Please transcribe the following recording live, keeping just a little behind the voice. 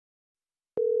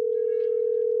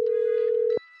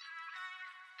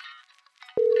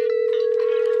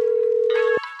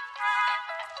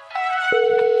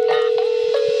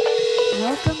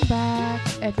Welcome back,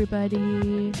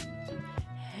 everybody.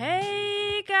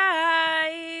 Hey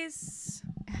guys.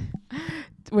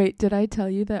 Wait, did I tell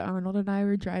you that Arnold and I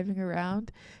were driving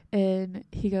around and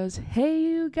he goes, "Hey,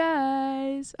 you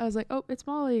guys." I was like, "Oh, it's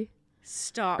Molly."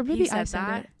 Stop. Or maybe He said I said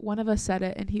that. it. One of us said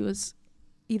it, and he was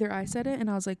either I said it, and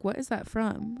I was like, "What is that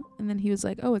from?" And then he was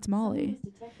like, "Oh, it's Molly,"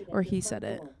 or he said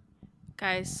it.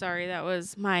 Guys, sorry, that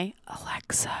was my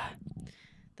Alexa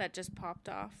that just popped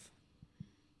off.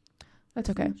 That's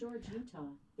okay. George, Utah.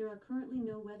 There are currently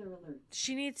no weather alerts.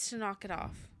 She needs to knock it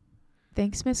off.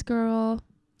 Thanks, Miss Girl.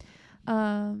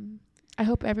 I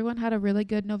hope everyone had a really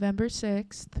good November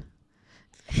 6th.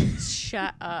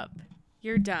 Shut up.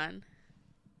 You're done.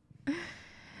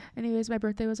 Anyways, my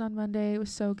birthday was on Monday. It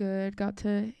was so good. Got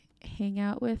to hang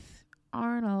out with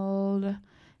Arnold,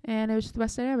 and it was just the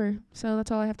best day ever. So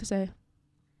that's all I have to say.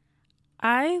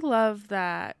 I love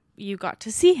that you got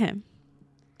to see him.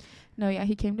 No, yeah,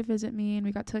 he came to visit me, and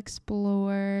we got to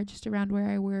explore just around where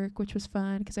I work, which was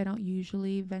fun because I don't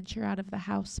usually venture out of the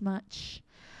house much.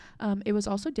 It was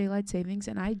also daylight savings,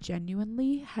 and I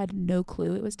genuinely had no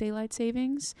clue it was daylight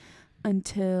savings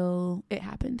until it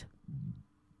happened.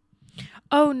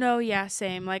 Oh, no, yeah,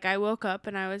 same. Like, I woke up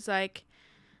and I was like,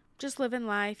 just living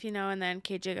life, you know, and then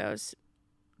KJ goes,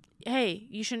 "Hey,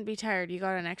 you shouldn't be tired. You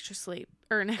got an extra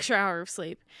hour of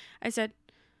sleep." I said,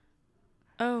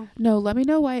 "Oh." No, let me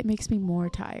know why it makes me more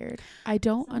tired. I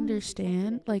don't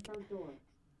understand. Like,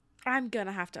 I'm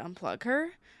gonna have to unplug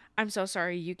her. I'm so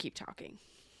sorry. You keep talking.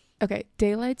 okay,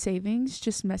 daylight savings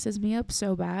just messes me up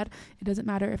so bad. It doesn't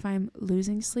matter if I'm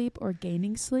losing sleep or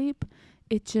gaining sleep.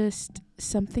 It just,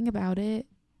 something about it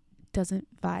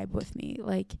doesn't vibe with me.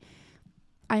 Like,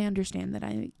 I understand that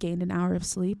I gained an hour of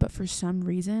sleep, but for some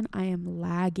reason I am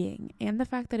lagging. And the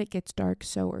fact that it gets dark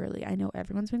so early. I know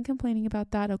everyone's been complaining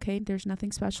about that. Okay, there's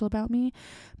nothing special about me,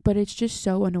 but it's just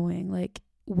so annoying. Like,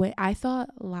 I thought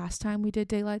last time we did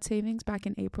daylight savings back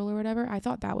in April or whatever, I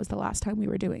thought that was the last time we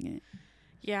were doing it.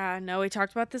 Yeah, no, we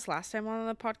talked about this last time on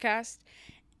the podcast,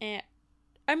 and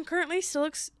I'm currently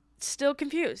still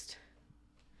confused.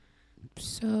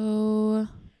 So,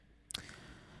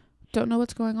 don't know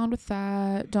what's going on with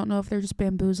that. Don't know if they're just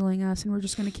bamboozling us and we're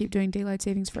just going to keep doing daylight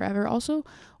savings forever. Also,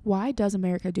 why does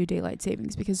America do daylight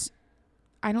savings? Because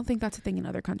I don't think that's a thing in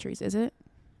other countries, is it?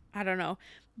 I don't know,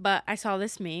 but I saw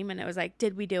this meme and it was like,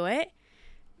 "Did we do it?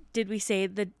 Did we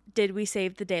save the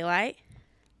daylight?"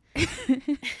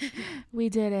 We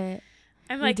did it.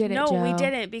 I'm like, "No, we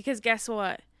didn't, because guess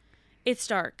what? It's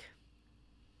dark."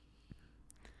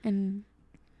 And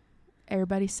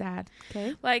everybody's sad.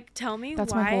 Okay. Like, tell me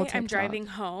That's my whole why TikTok. I'm driving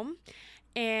home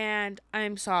and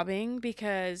I'm sobbing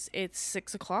because it's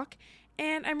 6:00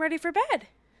 and I'm ready for bed.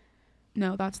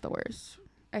 No, that's the worst.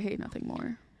 I hate nothing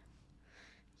more.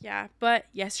 Yeah, but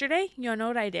yesterday, you know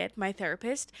what I did? My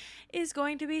therapist is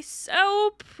going to be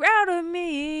so proud of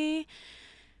me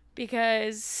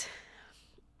because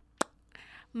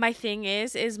my thing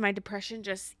is my depression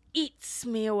just eats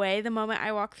me away the moment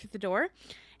I walk through the door.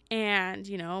 And,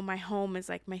 you know, my home is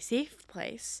like my safe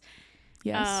place.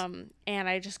 Yes. And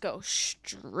I just go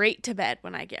straight to bed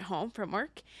when I get home from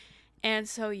work. And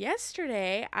so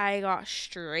yesterday I got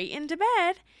straight into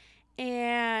bed,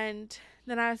 and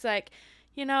then I was like,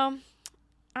 you know,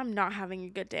 I'm not having a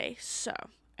good day. So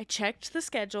I checked the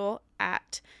schedule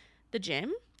at the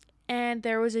gym, and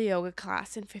there was a yoga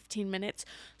class in 15 minutes.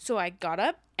 So I got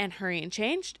up and hurried and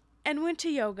changed and went to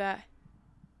yoga.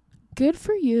 Good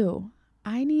for you.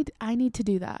 I need to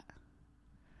do that.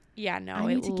 Yeah, no, I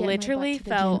need it to get literally my butt to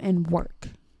felt the gym and work.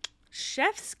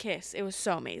 chef's kiss. It was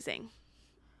so amazing.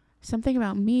 Something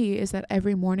about me is that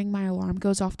every morning my alarm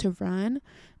goes off to run,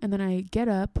 and then I get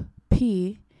up,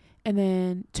 pee, and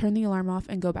then turn the alarm off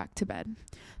and go back to bed.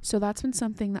 So that's been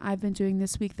something that I've been doing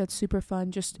this week that's super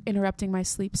fun, just interrupting my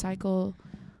sleep cycle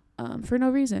for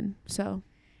no reason. So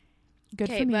good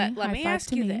for me. But let High me five ask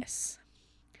to you me. this.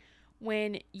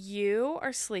 When you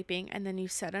are sleeping and then you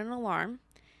set an alarm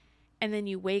and then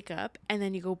you wake up and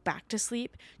then you go back to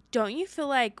sleep, don't you feel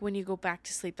like when you go back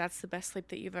to sleep, that's the best sleep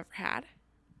that you've ever had?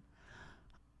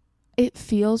 It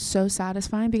feels so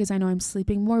satisfying because I know I'm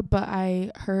sleeping more, but I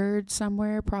heard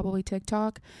somewhere, probably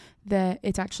TikTok, that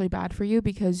it's actually bad for you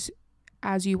because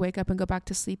as you wake up and go back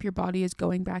to sleep, your body is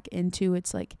going back into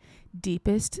its like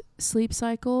deepest sleep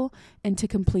cycle. And to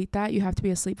complete that, you have to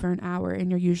be asleep for an hour, and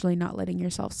you're usually not letting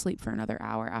yourself sleep for another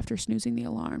hour after snoozing the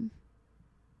alarm.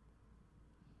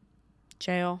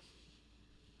 Jail.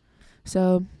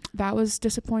 So that was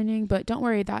disappointing, but don't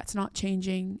worry, that's not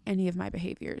changing any of my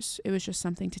behaviors. It was just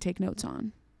something to take notes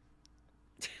on.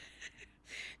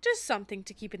 Just something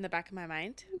to keep in the back of my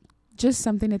mind. Just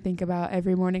something to think about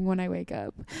every morning when I wake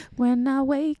up. When I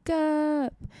wake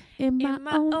up in my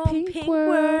own pink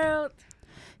world.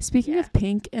 Speaking of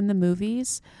Pink in the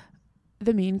movies,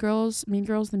 the Mean Girls,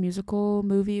 the musical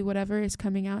movie, whatever, is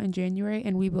coming out in January,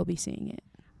 and we will be seeing it.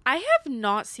 I have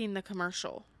not seen the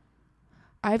commercial.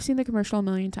 I've seen the commercial a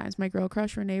million times. My girl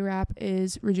crush, Renee Rapp,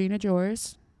 is Regina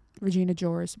George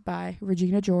by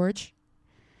Regina George.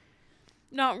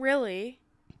 Not really.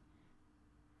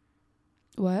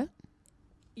 What?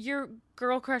 Your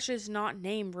girl crush is not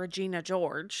named Regina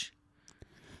George.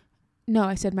 No,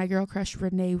 I said my girl crush,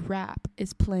 Renee Rapp,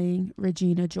 is playing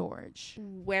Regina George.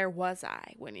 Where was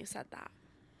I when you said that?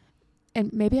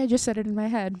 And maybe I just said it in my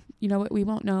head. You know what? We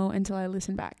won't know until I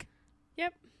listen back.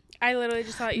 Yep. I literally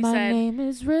just thought you my said... My name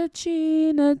is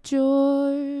Regina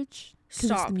George.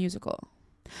 Stop. It's the musical.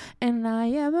 And I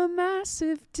am a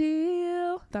massive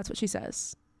deal. That's what she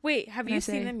says. Wait, have you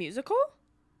seen the musical?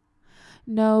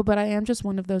 No, but I am just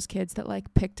one of those kids that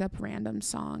like picked up random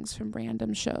songs from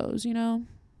random shows, you know?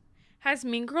 Has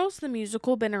Mean Girls the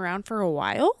musical been around for a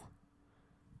while?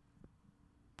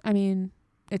 I mean,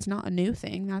 it's not a new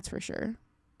thing, that's for sure.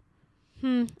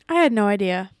 I had no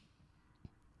idea.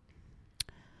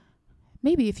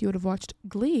 Maybe if you would have watched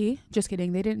Glee. Just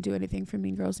kidding. They didn't do anything for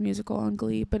Mean Girls musical on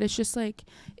Glee. But it's just like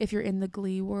if you're in the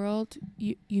Glee world,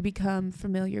 you become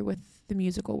familiar with the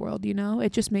musical world, you know?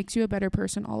 It just makes you a better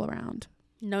person all around.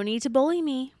 No need to bully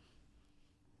me.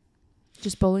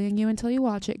 Just bullying you until you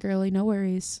watch it, girly. No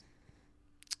worries.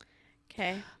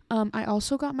 Okay. I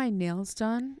also got my nails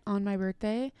done on my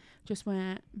birthday. Just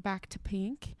went back to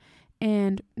Pink.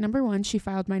 And number one, she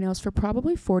filed my nails for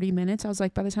probably 40 minutes. I was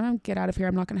like, by the time I get out of here,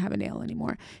 I'm not going to have a nail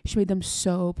anymore. She made them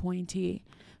so pointy.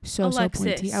 So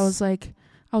pointy. I was like,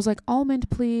 almond,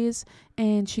 please.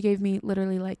 And she gave me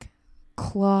literally like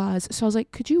claws. So I was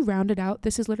like, could you round it out?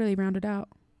 This is literally rounded out.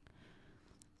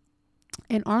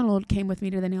 And Arnold came with me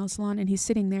to the nail salon, and he's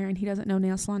sitting there, and he doesn't know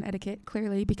nail salon etiquette,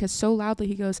 clearly, because so loudly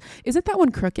he goes, isn't that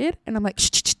one crooked? And I'm like,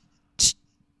 shh.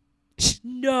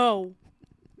 No.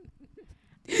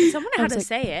 Someone had to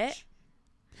say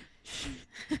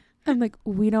it. I'm like,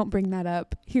 we don't bring that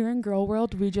up. Here in Girl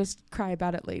World, we just cry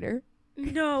about it later.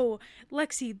 No.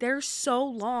 Lexi, they're so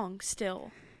long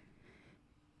still.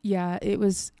 Yeah,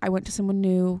 I went to someone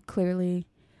new, clearly.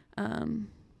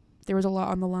 There was a lot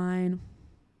on the line.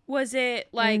 Was it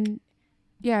like...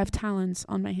 Yeah, I have talons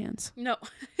on my hands. No.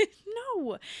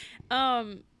 No.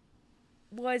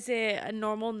 Was it a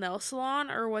normal nail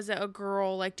salon, or was it a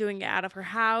girl like doing it out of her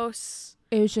house?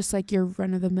 It was just like your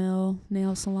run-of-the-mill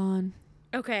nail salon.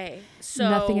 Okay, so...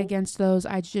 Nothing against those.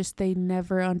 They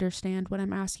never understand what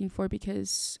I'm asking for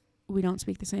because we don't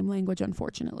speak the same language,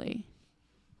 unfortunately.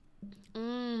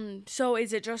 So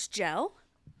is it just gel?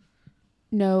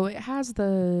 No, it has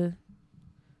the...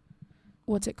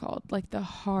 What's it called? Like the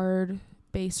hard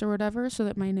base or whatever, so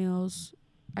that my nails...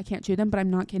 I can't chew them, but I'm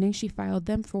not kidding. She filed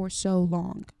them for so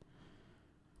long.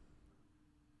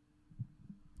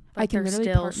 But I can they're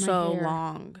literally still part my so hair.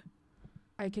 long.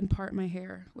 I can part my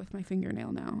hair with my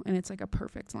fingernail now, and it's like a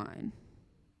perfect line.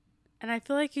 And I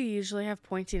feel like you usually have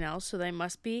pointy nails, so they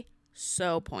must be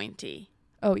so pointy.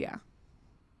 Oh, yeah.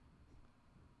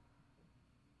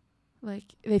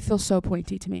 Like, they feel so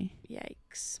pointy to me.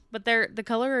 Yikes. But the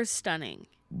color is stunning.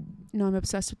 No, I'm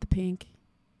obsessed with the pink.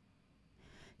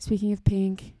 Speaking of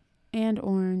pink and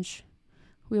orange,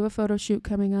 we have a photo shoot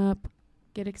coming up.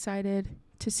 Get excited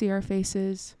to see our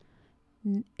faces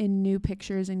in new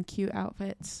pictures and cute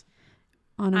outfits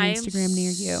on an Instagram near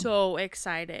you. So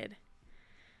excited.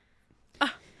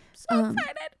 Excited.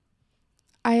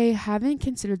 I haven't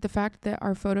considered the fact that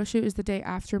our photo shoot is the day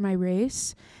after my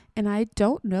race, and I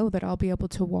don't know that I'll be able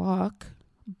to walk,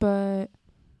 but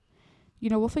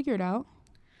we'll figure it out.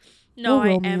 No,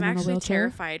 I am actually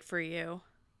terrified for you.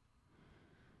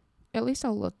 At least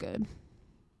I'll look good.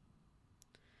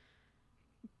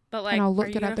 But like, and I'll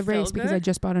look good at the race because I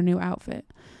just bought a new outfit.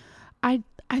 I'm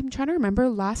trying to remember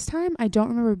last time. I don't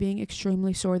remember being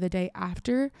extremely sore the day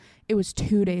after. It was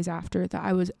 2 days after that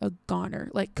I was a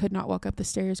goner. Like, could not walk up the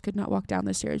stairs, could not walk down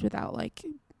the stairs without like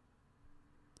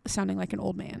sounding like an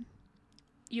old man.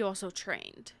 You also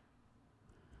trained.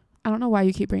 I don't know why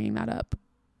you keep bringing that up.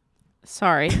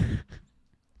 Sorry.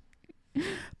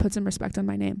 Put some respect on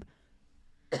my name.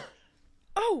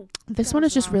 Oh, this one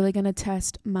is just really going to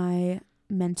test my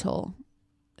mental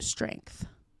strength.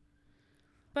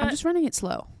 But I'm just running it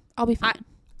slow. I'll be fine.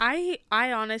 I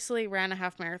honestly ran a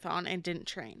half marathon and didn't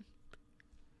train.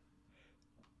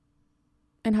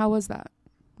 And how was that?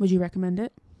 Would you recommend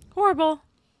it? Horrible.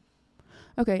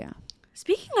 Okay, yeah.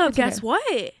 Speaking of, guess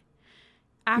what?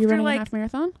 You're running a half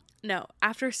marathon? no,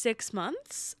 after 6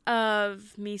 months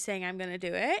of me saying I'm going to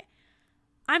do it,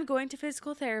 I'm going to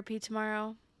physical therapy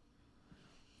tomorrow.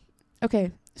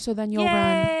 Okay, so then you'll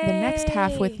run the next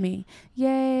half with Yay! me.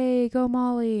 Yay, go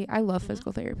Molly. I love Mhm.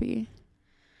 physical therapy.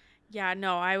 Yeah,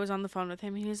 no, I was on the phone with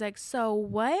him. He was like, so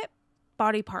what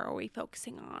body part are we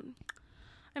focusing on?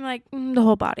 I'm like, the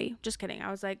whole body. Just kidding. I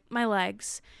was like, my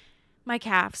legs, my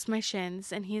calves, my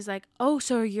shins. And he's like, oh,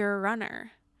 so you're a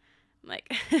runner. I'm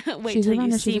like, wait She's till a you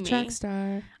runner. see She's a me. track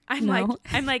star. I'm No.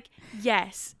 like,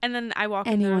 yes. And then I walk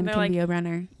in there Anyone and they're can like, be a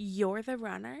runner. you're the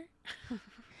runner?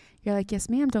 You're like, yes,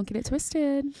 ma'am. Don't get it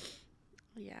twisted.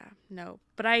 Yeah, no.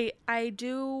 But I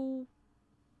do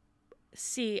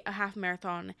see a half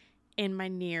marathon in my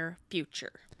near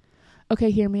future.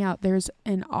 Okay, hear me out. There's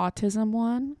an autism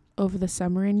one over the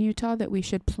summer in Utah that we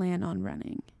should plan on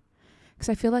running. Because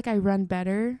I feel like I run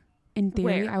better. In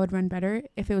theory, Where? I would run better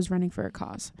if it was running for a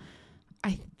cause.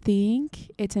 I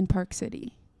think it's in Park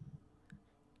City.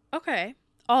 Okay.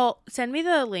 I'll send me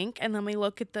the link and then we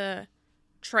look at the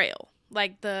trail,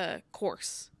 like the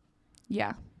course.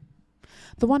 Yeah.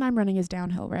 The one I'm running is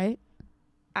downhill, right?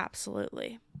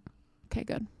 Absolutely. Okay,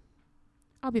 good.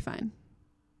 I'll be fine.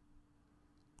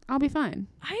 I'll be fine.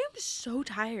 I am so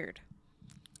tired.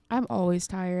 I'm always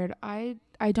tired. I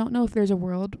don't know if there's a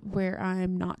world where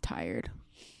I'm not tired.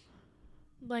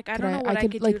 Like, I don't know what I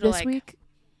could like do to,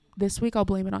 this week I'll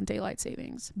blame it on daylight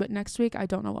savings. But next week, I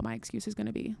don't know what my excuse is going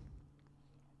to be.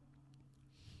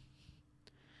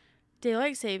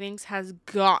 daylight savings has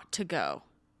got to go.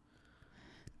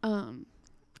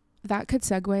 That could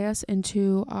segue us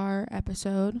into our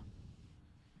episode.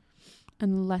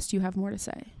 Unless you have more to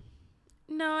say.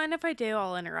 No, and if I do,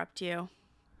 I'll interrupt you.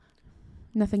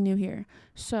 Nothing new here.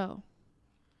 So,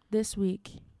 this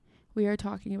week, we are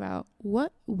talking about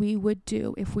what we would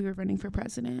do if we were running for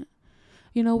president.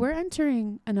 You know, we're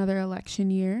entering another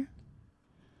election year.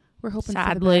 We're hoping for the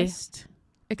Sadly. best,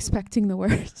 expecting the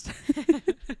worst.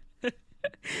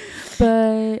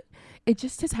 But it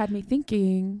just has had me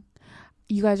thinking,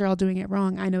 you guys are all doing it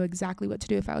wrong. I know exactly what to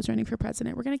do if I was running for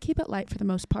president. We're going to keep it light for the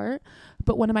most part.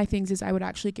 But one of my things is I would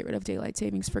actually get rid of daylight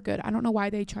savings for good. I don't know why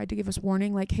they tried to give us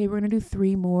warning, like, hey, we're going to do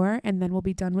 3 more and then we'll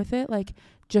be done with it. Like,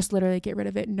 just literally get rid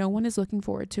of it. No one is looking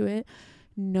forward to it.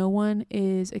 No one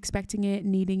is expecting it,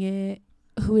 needing it.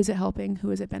 Who is it helping?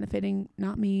 Who is it benefiting?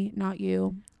 Not me, not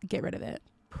you. Get rid of it.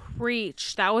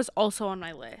 Preach. That was also on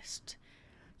my list.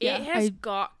 Yeah, it has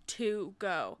got to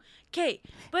go. Okay,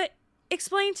 but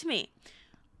explain to me.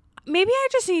 Maybe I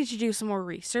just need to do some more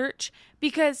research,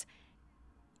 because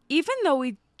even though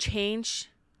we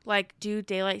change, like, do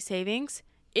daylight savings,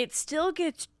 it still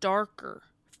gets darker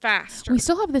faster. We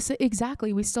still have this,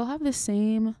 exactly. We still have the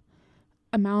same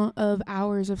amount of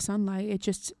hours of sunlight. It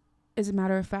just is a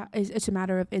matter of it's a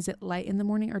matter of, is it light in the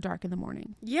morning or dark in the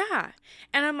morning? Yeah.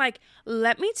 And I'm like,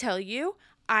 let me tell you,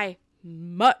 I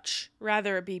much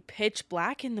rather it be pitch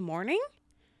black in the morning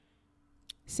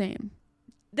Same.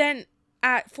 than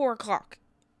at 4:00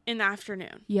 in the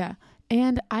afternoon. Yeah.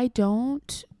 And I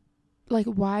don't, like,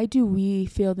 why do we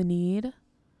feel the need?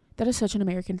 That is such an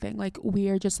American thing. Like, we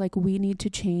are just like, we need to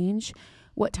change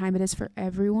what time it is for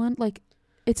everyone. Like,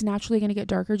 it's naturally going to get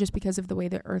darker just because of the way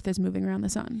the earth is moving around the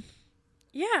sun.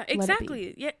 Yeah,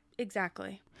 exactly. Yeah,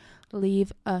 exactly.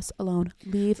 Leave us alone.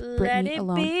 Leave Let Brittany it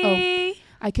alone. be. Oh,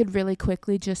 I could really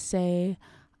quickly just say,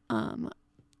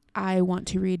 I want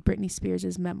to read Britney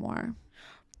Spears' memoir.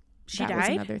 She That was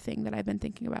died? another thing that I've been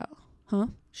thinking about. Huh?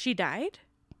 She died?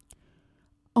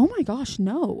 Oh my gosh,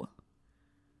 no.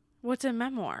 What's a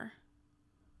memoir?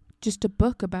 Just a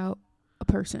book about a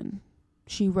person.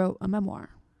 She wrote a memoir.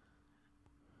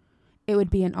 It would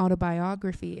be an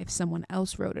autobiography if someone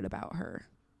else wrote it about her.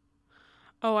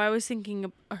 Oh, I was thinking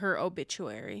of her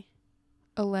obituary.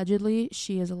 Allegedly,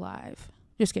 she is alive.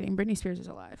 Just kidding. Britney Spears is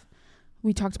alive.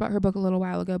 We talked about her book a little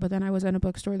while ago, but then I was in a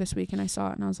bookstore this week and I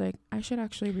saw it and I was like, I should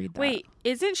actually read that. Wait,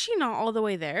 isn't she not all the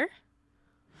way there?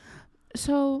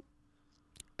 So,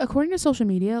 according to social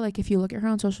media, like, if you look at her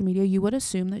on social media, you would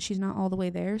assume that she's not all the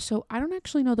way there. So I don't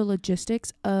actually know the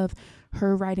logistics of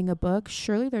her writing a book.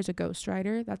 Surely there's a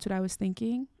ghostwriter. That's what I was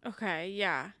thinking. Okay,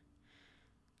 yeah.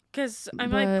 Because I'm,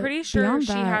 But like, pretty sure beyond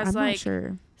she that, has, I'm like, not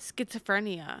sure.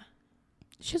 schizophrenia.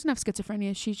 She doesn't have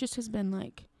schizophrenia. She just has been,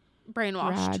 like,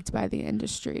 Brainwashed. dragged by the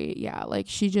industry. Yeah, like,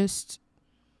 she just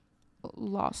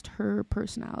lost her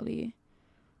personality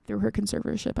through her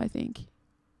conservatorship, I think.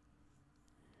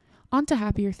 On to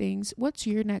happier things. What's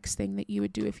your next thing that you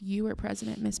would do if you were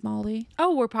president, Miss Molly?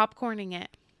 Oh, we're popcorning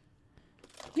it.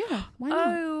 Yeah, why not?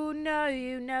 Oh,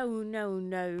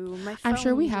 no. My I'm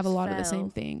sure we phone have a just lot of the same fell.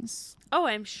 things. Oh,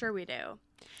 I'm sure we do.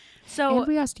 So And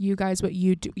we asked you guys what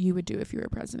you would do if you were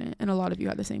president, and a lot of you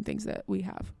had the same things that we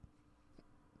have.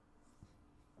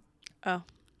 oh,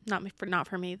 not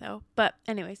for me though. But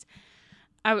anyways,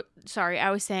 sorry,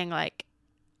 I was saying like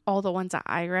all the ones that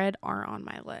I read are on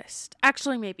my list.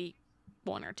 Actually, maybe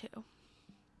one or two.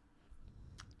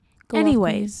 Go off,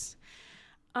 Anyways,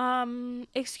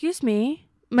 excuse me,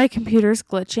 my computer's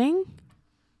glitching.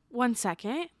 1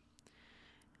 second.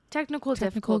 Technical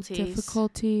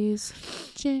difficulties.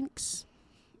 Jinx.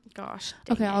 Gosh.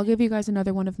 Okay, I'll give you guys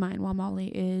another one of mine while Molly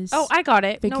is. Oh, I got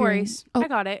it. No figuring- worries. Oh. I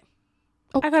got it.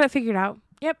 Oh. I got it figured out.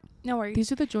 Yep. No worries.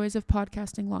 These are the joys of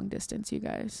podcasting long distance, you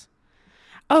guys.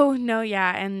 Oh, no,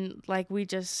 yeah. And like we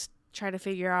just try to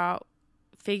figure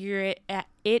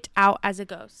it out as it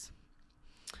goes.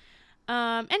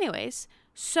 Anyways,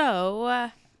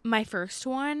 so my first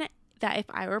one that if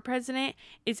I were president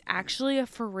is actually a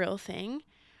for real thing.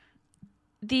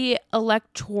 The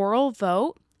electoral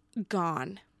vote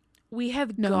gone. We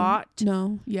have Yeah.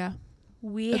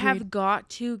 we Agreed. have got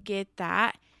to get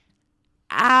that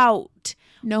out.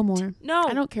 No more. No.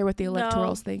 I don't care what the No.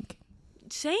 electorals think.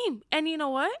 Same. And you know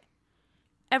what?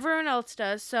 Everyone else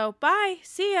does. So bye.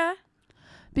 See ya.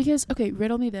 Because, okay,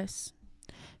 riddle me this.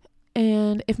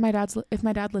 And if my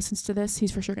dad listens to this,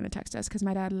 he's for sure going to text us because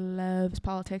my dad loves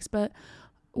politics. But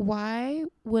why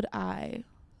would I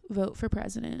vote for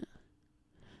president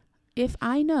if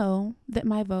I know that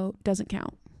my vote doesn't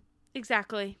count?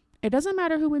 Exactly. It doesn't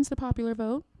matter who wins the popular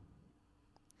vote.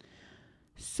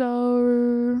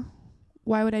 So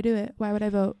why would I do it? Why would I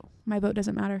vote? My vote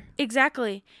doesn't matter.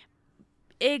 Exactly.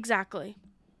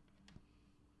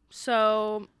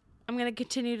 So I'm going to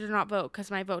continue to not vote because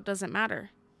my vote doesn't matter.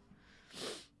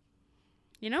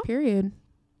 You know? Period.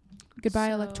 Goodbye,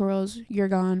 So- electorals. You're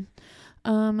gone.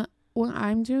 What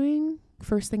I'm doing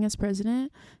first thing as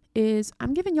president is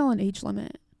I'm giving y'all an age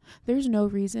limit. There's no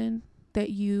reason that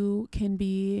you can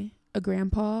be a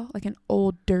grandpa, like an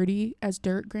old dirty as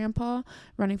dirt grandpa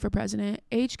running for president.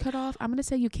 Age cutoff, I'm going to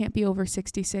say you can't be over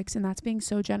 66, and that's being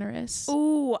so generous.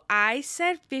 Ooh, I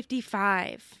said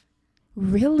 55.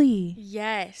 Really?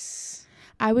 Yes.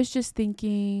 I was just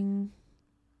thinking,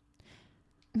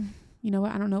 you know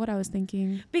what? I don't know what I was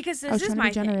thinking. Because I was this is trying to my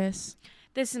be thing. generous.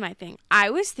 This is my thing. I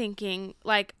was thinking,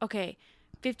 like, okay,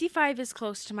 55 is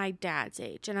close to my dad's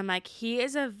age. And I'm like, he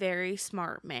is a very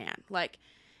smart man. Like,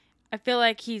 I feel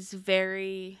like he's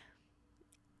very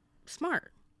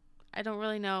smart. I don't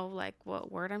really know, like,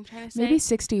 what word I'm trying to say. Maybe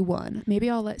 61. Maybe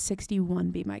I'll let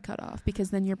 61 be my cutoff because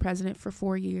then you're president for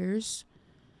 4 years.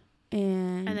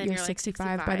 And then you're you're, like,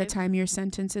 65 by the 65. time your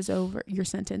sentence is over. Your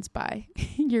sentence by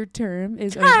your term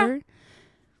is over.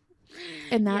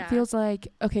 And that Yeah. feels like,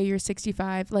 okay, you're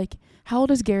 65. Like, how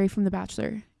old is Gary from The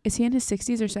Bachelor? Is he in his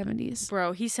 60s or 70s?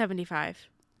 Bro, he's 75.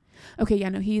 Okay, yeah,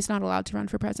 no, he's not allowed to run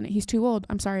for president. He's too old.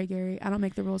 I'm sorry, Gary. I don't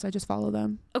make the rules. I just follow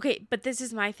them. Okay, but this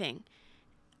is my thing.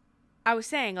 I was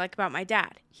saying, like, about my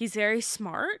dad. He's very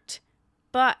smart,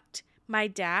 but my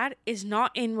dad is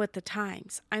not in with the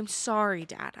times. I'm sorry,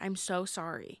 Dad. I'm so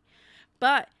sorry.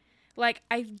 But, like,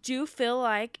 I do feel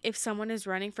like if someone is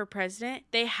running for president,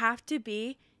 they have to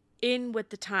be in with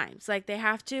the times. Like, they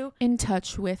have to. In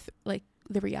touch with, like,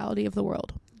 the reality of the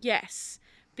world. Yes.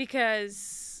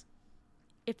 Because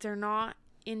if they're not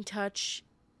in touch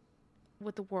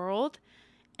with the world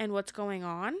and what's going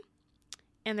on,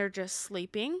 and they're just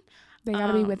sleeping. They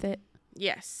gotta be with it.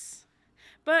 Yes.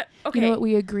 But, okay. You know what?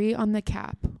 We agree on the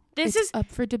cap. This It's is up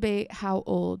for debate how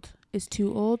old is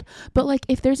too old. But, like,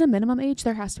 if there's a minimum age,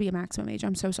 there has to be a maximum age.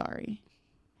 I'm so sorry.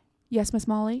 Yes, Miss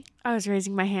Molly? I was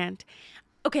raising my hand.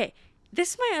 Okay,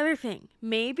 this is my other thing.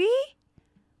 Maybe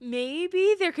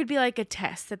there could be like a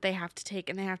test that they have to take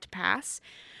and they have to pass.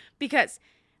 Because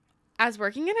as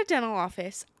working in a dental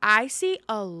office, I see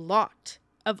a lot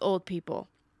of old people.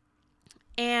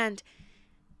 And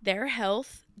their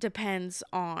health depends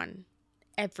on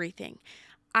everything.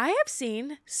 I have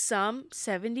seen some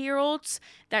 70-year-olds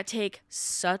that take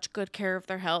such good care of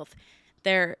their health.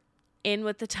 They're in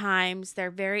with the times. They're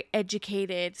very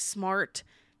educated, smart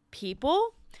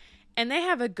people. And they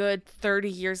have a good 30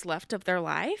 years left of their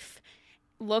life.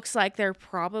 Looks like they're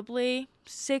probably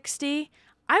 60.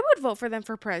 I would vote for them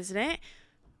for president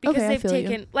because Okay, I they've feel you.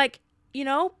 taken, like, you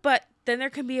know, but then there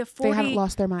can be a 40. They haven't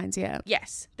lost their minds yet.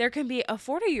 Yes, there can be a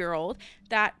 40-year-old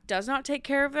that does not take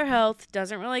care of their health,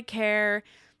 doesn't really care,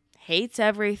 hates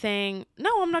everything.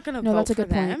 No, I'm not going to No, vote that's a for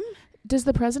good point. them. Does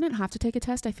the president have to take a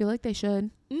test? I feel like they should.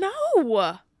 No.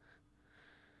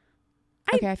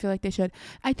 Okay, I feel like they should.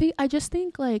 I just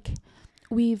think, like,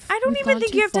 I don't even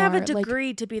think you have to have a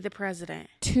degree to be the president.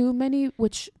 Too many,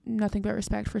 which nothing but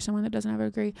respect for someone that doesn't have a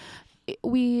degree.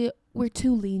 We we're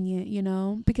too lenient, you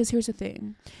know? Because here's the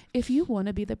thing. If you want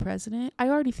to be the president, I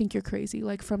already think you're crazy,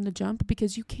 like from the jump,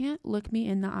 because you can't look me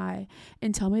in the eye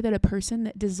and tell me that a person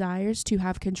that desires to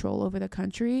have control over the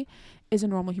country is a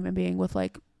normal human being with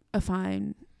like a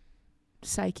fine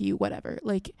psyche, whatever.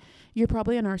 Like, you're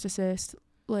probably a narcissist,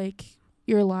 like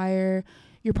you're a liar,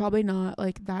 you're probably not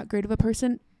like that great of a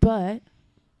person, but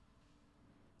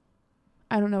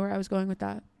I don't know where I was going with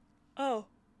that. Oh.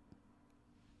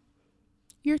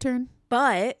 Your turn.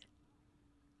 But,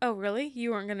 oh, really?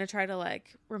 You weren't going to try to,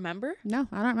 like, remember? No,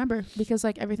 I don't remember because,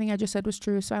 like, everything I just said was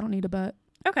true, so I don't need a but.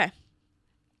 Okay.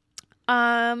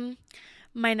 My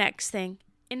next thing.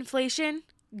 Inflation,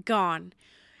 gone.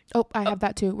 Oh, I have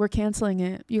that too. We're canceling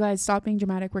it. You guys, stop being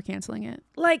dramatic. We're canceling it.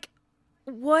 Like,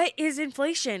 what is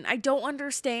inflation? I don't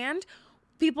understand.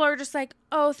 People are just like,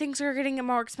 oh, things are getting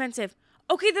more expensive.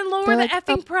 Okay, then lower the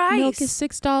effing price. Milk is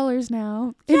 $6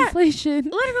 now. Yeah, inflation.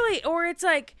 Literally. Or it's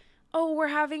like, oh, we're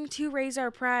having to raise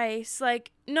our price.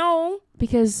 Like, no.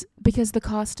 Because the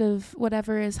cost of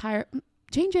whatever is higher.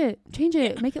 Change it.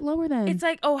 Yeah. Make it lower then. It's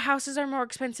like, oh, houses are more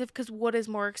expensive because wood is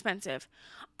more expensive.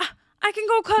 I can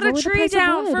go cut lower a tree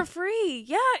down for free.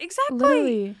 Yeah, exactly.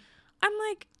 Literally. I'm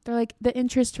like. They're like, the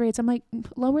interest rates. I'm like,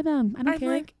 lower them. I don't care.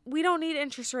 I'm like, we don't need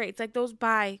interest rates. Like, those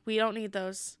we don't need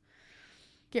those.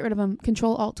 Get rid of them.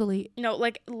 Control, Alt, Delete. No,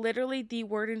 like, literally the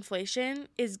word inflation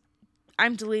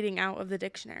I'm deleting out of the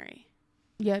dictionary.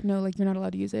 Yeah, no, like, you're not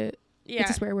allowed to use it. Yeah.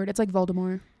 It's a swear word. It's like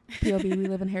Voldemort. POV, we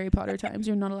live in Harry Potter times.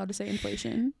 You're not allowed to say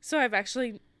inflation. So I've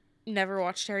actually never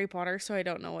watched Harry Potter, so I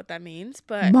don't know what that means,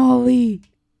 but... Molly!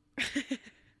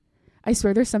 I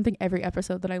swear there's something every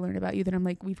episode that I learn about you that I'm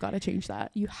like, we've got to change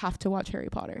that. You have to watch Harry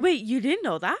Potter. Wait, you didn't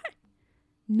know that?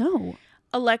 No.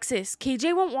 Alexis,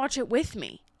 KJ won't watch it with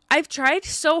me. I've tried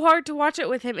so hard to watch it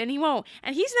with him, and he won't.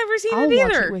 And he's never seen it either. I'll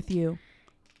watch it with you.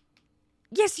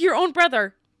 Yes, your own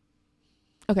brother.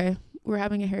 Okay, we're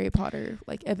having a Harry Potter,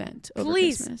 like, event over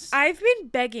Christmas. I've been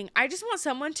begging. I just want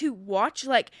someone to watch,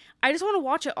 like, I just want to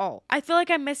watch it all. I feel like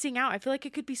I'm missing out. I feel like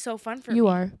it could be so fun for me. You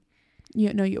are.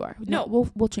 No, you are. No,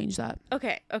 we'll change that.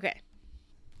 Okay.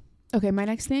 Okay, my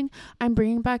next thing, I'm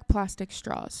bringing back plastic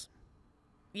straws.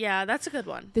 Yeah, that's a good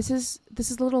one. This is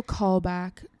a little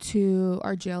callback to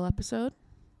our jail episode.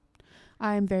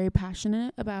 I am very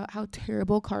passionate about how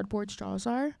terrible cardboard straws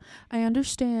are. I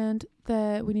understand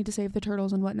that we need to save the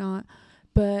turtles and whatnot,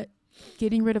 but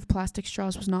getting rid of plastic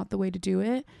straws was not the way to do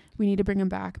it. We need to bring them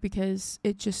back because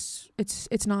it's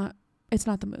not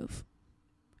the move.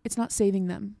 It's not saving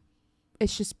them.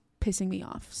 It's just pissing me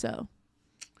off. So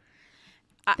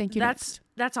thank you.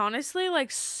 That's honestly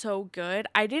like so good.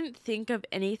 I didn't think of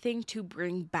anything to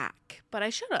bring back, but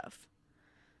I should have.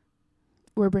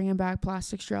 We're bringing back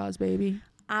plastic straws, baby.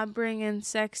 I'm bringing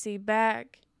sexy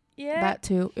back. Yeah. That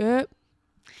too. Yep.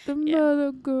 The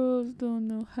mother girls don't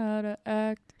know how to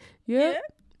act. Yep.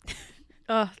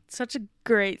 Oh, such a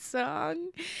great song.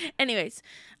 Anyways,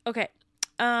 okay.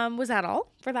 Was that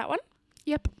all for that one?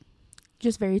 Yep.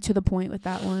 Just very to the point with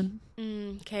that one.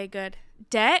 Okay, good.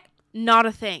 Debt, not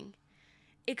a thing.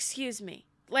 Excuse me.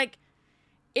 Like,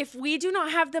 if we do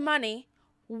not have the money,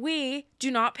 we do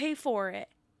not pay for it.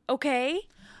 Okay?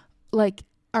 Like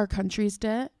our country's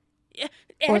debt? Anything.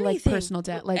 Or like personal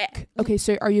debt? Like, okay,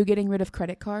 so are you getting rid of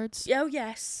credit cards? Oh,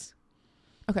 yes.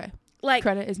 Okay. Like,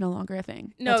 credit is no longer a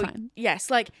thing. No, that's fine.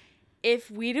 Yes. Like, if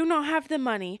we do not have the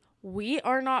money, we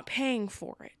are not paying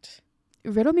for it.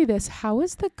 Riddle me this. How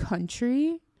is the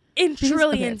country in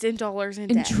trillions in dollars in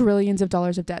debt? In trillions of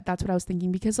dollars of debt. That's what I was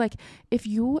thinking. Because like if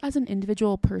you as an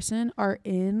individual person are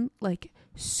in like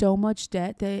so much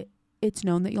debt that it's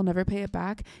known that you'll never pay it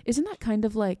back, isn't that kind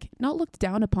of like not looked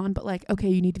down upon, but like, okay,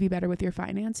 you need to be better with your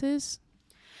finances?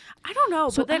 I don't know.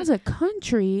 So but then, as a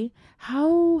country,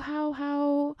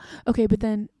 how? Okay, but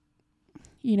then,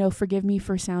 you know, forgive me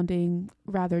for sounding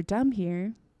rather dumb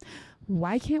here.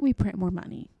 Why can't we print more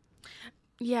money?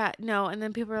 Yeah, no. And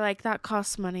then people are like, that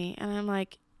costs money. And I'm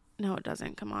like, no, it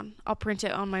doesn't. Come on. I'll print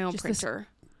it on my own printer.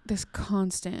 This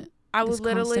constant. I will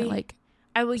literally, like,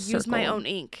 I will use my own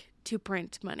ink to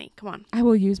print money. Come on. I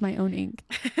will use my own ink.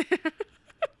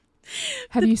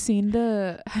 Have you seen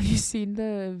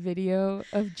the video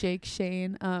of Jake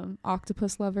Shane,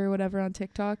 octopus lover, whatever, on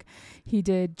TikTok? He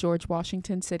did George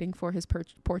Washington sitting for his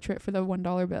portrait for the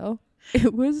 $1 bill.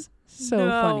 It was so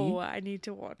funny. No, I need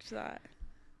to watch that.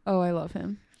 Oh, I love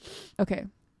him. Okay,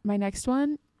 my next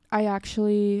one, I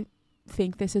actually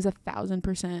think this is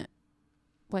 1,000%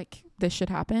 like this should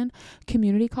happen.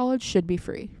 Community college should be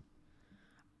free.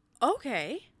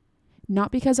 Okay.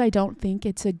 Not because I don't think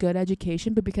it's a good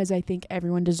education, but because I think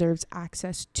everyone deserves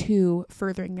access to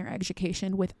furthering their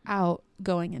education without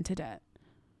going into debt.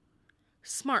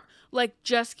 smart. Like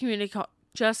just community college.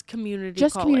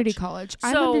 Community college.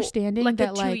 I'm understanding like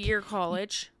that a 2-year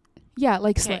college. Yeah,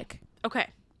 like Okay. Slick. Okay.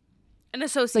 An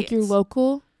associate. Like your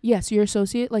local, yes, your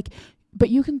associate. Like, but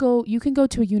you can go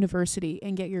to a university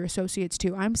and get your associates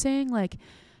too. I'm saying like,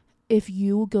 if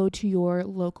you go to your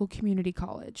local community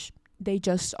college, they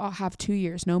just all have 2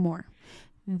 years, no more.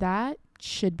 That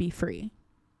should be free.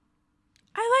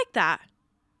 I like that.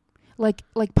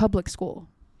 Like public school.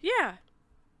 Yeah.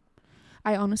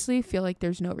 I honestly feel like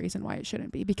there's no reason why it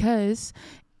shouldn't be, because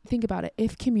think about it.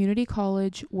 If community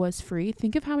college was free,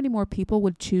 think of how many more people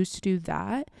would choose to do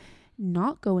that,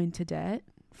 not go into debt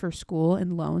for school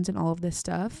and loans and all of this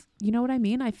stuff. You know what I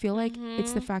mean? I feel like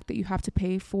it's the fact that you have to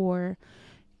pay for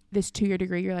this 2-year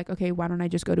degree. You're like, okay, why don't I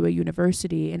just go to a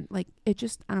university? And like, it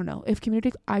just, I don't know.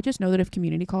 I just know that if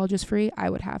community college is free,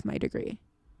 I would have my degree.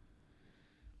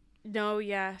 No,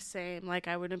 yeah, same. Like,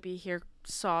 I wouldn't be here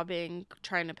sobbing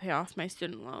trying to pay off my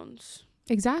student loans.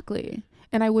 Exactly.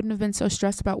 And I wouldn't have been so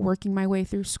stressed about working my way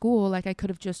through school. Like, I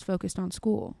could have just focused on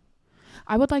school.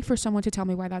 I would like for someone to tell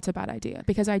me why that's a bad idea,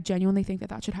 because I genuinely think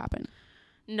that should happen.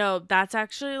 No, that's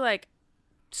actually, like,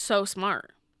 so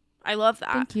smart. I love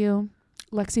that. Thank you.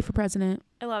 Lexi for president.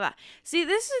 I love that. See,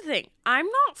 this is the thing. I'm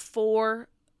not for,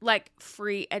 like,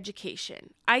 free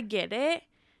education. I get it.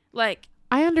 Like,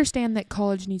 I understand that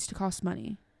college needs to cost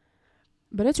money,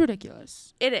 but it's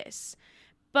ridiculous. it is.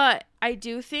 But I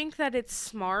do think that it's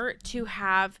smart to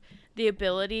have the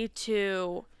ability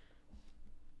to,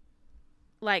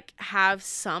 like, have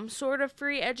some sort of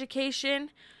free education.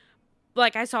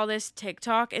 Like, I saw this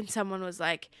TikTok and someone was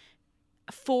like,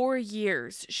 4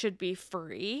 years should be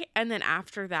free. And then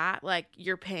after that, like,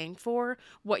 you're paying for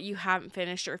what you haven't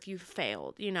finished or if you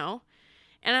failed, you know?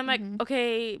 And I'm like,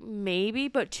 okay, maybe,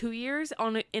 but 2 years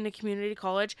in a community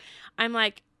college, I'm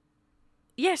like,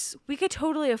 yes, we could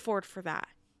totally afford for that.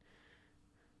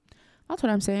 That's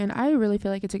what I'm saying. I really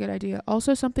feel like it's a good idea.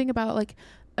 Also, something about like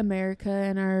America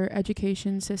and our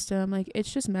education system, like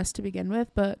it's just messed to begin with,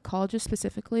 but colleges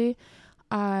specifically,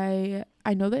 I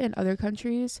know that in other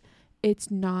countries, it's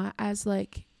not as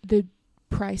like the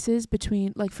prices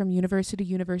between like from university to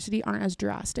university aren't as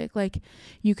drastic. Like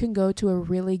you can go to a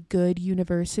really good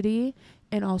university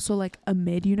and also like a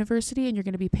mid university and you're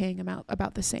going to be paying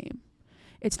about the same.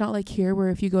 It's not like here where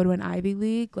if you go to an Ivy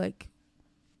League, like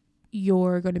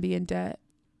you're going to be in debt.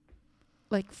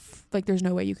 Like there's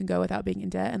no way you can go without being in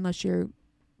debt unless your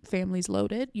family's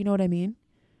loaded. You know what I mean?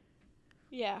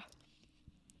 Yeah.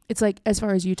 It's like as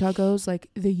far as Utah goes, like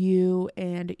the U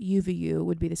and UVU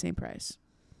would be the same price.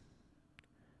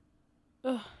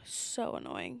 Ugh, so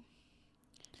annoying.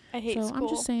 I hate school. So I'm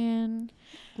just saying,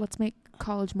 let's make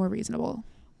college more reasonable.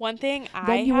 One thing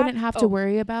then you wouldn't have to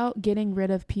worry about getting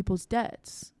rid of people's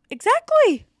debts.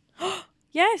 Exactly.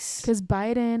 Yes. Because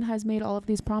Biden has made all of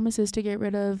these promises to get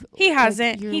rid of. He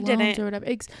hasn't. Your He loans didn't. or whatever.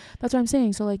 That's what I'm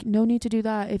saying. So like, no need to do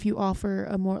that if you offer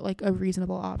a more like a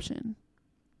reasonable option.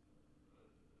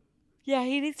 Yeah,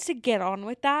 he needs to get on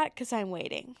with that because I'm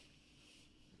waiting.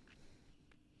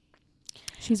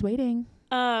 She's waiting.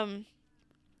 One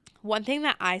thing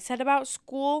that I said about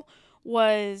school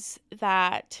was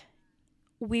that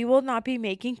we will not be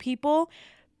making people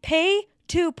pay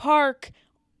to park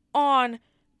on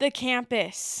the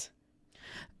campus.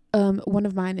 One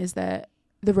of mine is that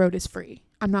the road is free.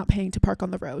 I'm not paying to park on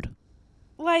the road.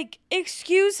 Like,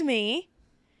 excuse me.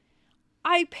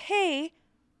 I pay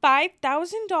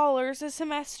 $5,000 a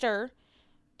semester.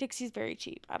 Dixie's very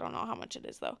cheap. I don't know how much it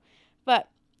is though. But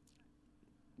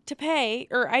to pay,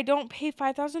 or I don't pay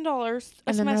 $5,000 a semester.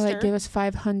 And then they're like, give us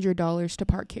 $500 to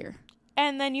park here.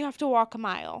 And then you have to walk a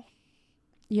mile.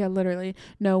 Yeah, literally.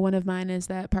 No, one of mine is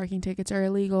that parking tickets are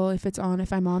illegal. If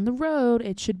I'm on the road,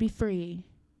 it should be free.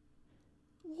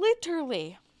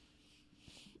 Literally.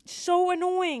 So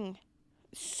annoying.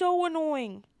 So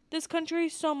annoying. This country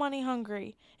is so money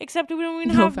hungry. Except we don't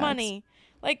even have money.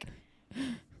 Like.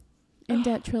 In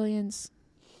debt trillions.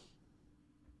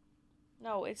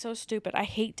 No, it's so stupid. I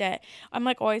hate debt. I'm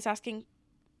like always asking,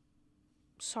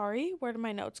 sorry, where did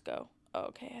my notes go? Oh,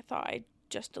 okay, I thought I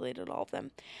just deleted all of them.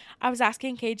 I was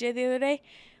asking KJ the other day,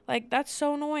 like, that's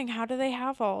so annoying. How do they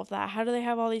have all of that? How do they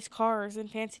have all these cars and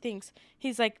fancy things?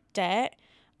 He's like, debt?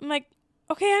 I'm like,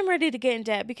 okay, I'm ready to get in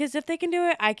debt because if they can do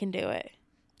it, I can do it.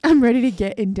 I'm ready to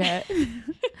get in debt.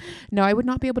 No, I would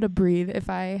not be able to breathe if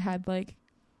I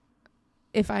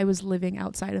was living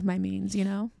outside of my means, you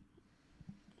know?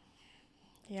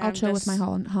 Yeah, I'll chill with my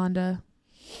Honda.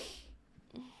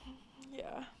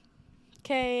 Yeah.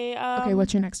 Okay. Okay,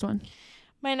 what's your next one?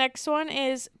 My next one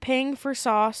is paying for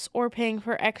sauce or paying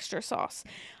for extra sauce.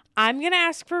 I'm going to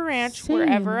ask for ranch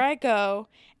wherever I go,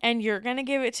 and you're going to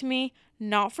give it to me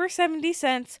not for 70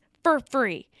 cents, for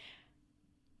free.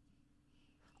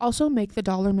 Also, make the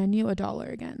dollar menu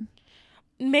 $1 again.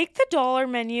 Make the dollar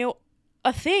menu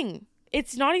a thing.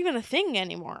 It's not even a thing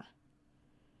anymore.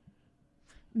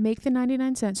 Make the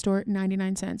 99-cent store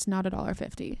 99 cents, not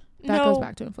 $1.50. That goes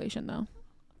back to inflation, though.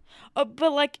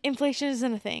 But like inflation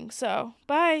isn't a thing. So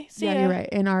bye. See ya. You're right.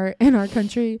 In our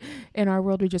country, in our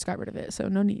world, we just got rid of it. So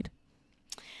no need.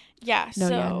 Yeah.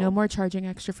 No more charging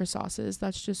extra for sauces.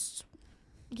 That's just.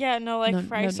 Yeah. No, like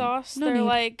fry sauce. No they're need.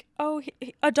 like, oh,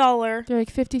 $1. They're like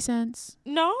 50 cents.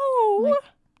 No. Like,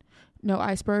 no,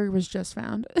 iceberg was just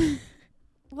found.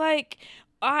 Like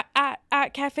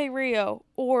at Cafe Rio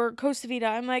or Costa Vida,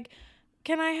 I'm like,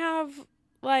 can I have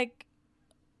like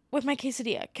with my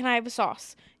quesadilla? Can I have a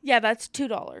sauce? Yeah, that's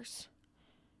 $2.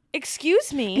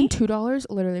 Excuse me. And $2,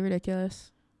 literally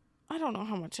ridiculous. I don't know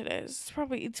how much it is.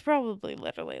 It's probably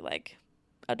literally like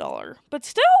 $1, but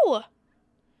still.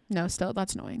 No, still,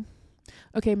 that's annoying.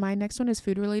 Okay, my next one is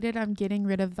food related. I'm getting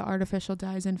rid of the artificial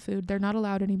dyes in food. They're not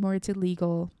allowed anymore. It's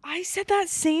illegal. I said that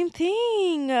same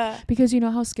thing. Because you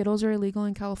know how Skittles are illegal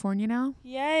in California now?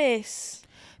 Yes.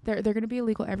 They're going to be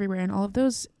illegal everywhere. And all of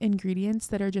those ingredients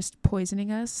that are just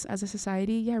poisoning us as a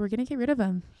society, yeah, we're going to get rid of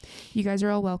them. You guys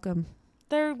are all welcome.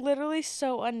 They're literally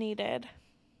so unneeded.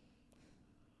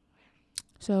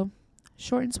 So,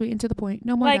 short and sweet and to the point.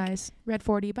 No more dyes. Red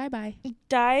 40. Bye-bye.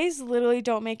 Dyes literally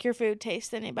don't make your food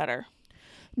taste any better.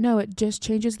 No, it just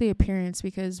changes the appearance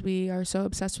because we are so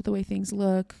obsessed with the way things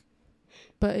look,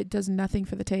 but it does nothing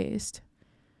for the taste.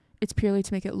 It's purely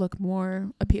to make it look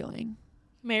more appealing.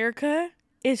 America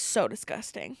is so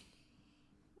disgusting.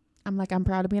 I'm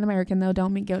proud to be an American, though.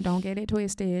 Don't get it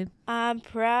twisted. I'm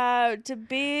proud to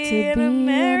be an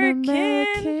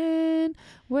American,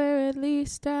 where at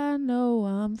least I know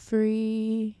I'm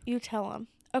free. You tell them.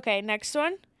 Okay, next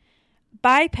one.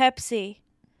 Buy Pepsi.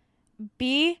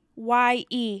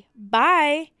 BYE.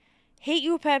 Bye. Hate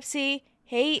you, Pepsi.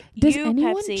 Hate Does you,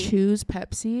 anyone Pepsi. choose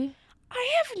Pepsi?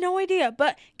 I have no idea,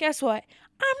 but guess what?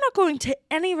 I'm not going to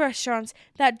any restaurants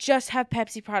that just have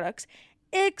Pepsi products.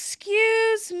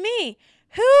 Excuse me.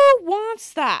 Who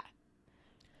wants that?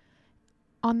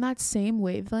 On that same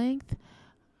wavelength,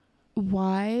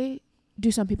 why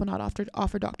do some people not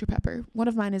offer Dr. Pepper? One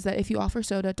of mine is that if you offer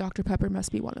soda, Dr. Pepper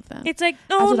must be one of them. It's like,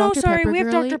 oh, no, Dr. sorry, Pepper we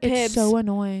have girly, Dr. Pibbs. It's so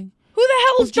annoying. Who the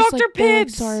hell is Dr. They're like,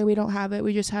 Pibbs? sorry, we don't have it.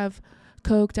 We just have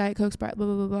Coke, Diet Coke, Sprite, blah,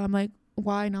 blah, blah, blah. I'm like,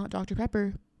 why not Dr.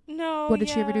 Pepper? No. What did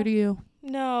she ever do to you?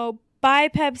 No. Bye,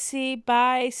 Pepsi.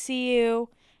 Bye. See you.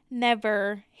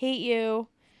 Never. Hate you.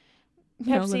 Pepsi.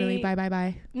 No, literally,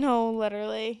 bye. No,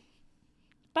 literally.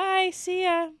 Bye. See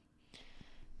ya.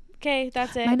 Okay,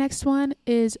 that's it. My next one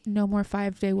is no more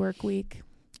 5-day work week.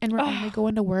 And we're only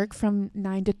going to work from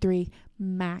 9 to 3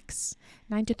 max.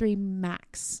 9 to 3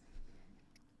 max.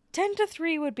 10 to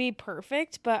 3 would be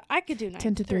perfect, but I could do 9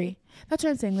 10 to 3. That's what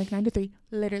I'm saying. Like 9 to 3,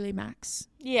 literally max.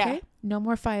 Yeah. Okay? No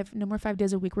more 5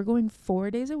 days a week. We're going 4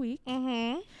 days a week.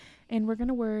 Mm-hmm. And we're going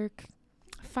to work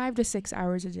 5 to 6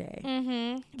 hours a day.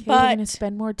 Mm-hmm. Okay, But we're going to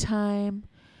spend more time.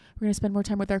 We're going to spend more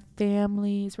time with our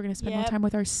families. We're going to spend more time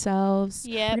with ourselves.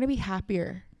 Yep. We're going to be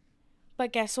happier.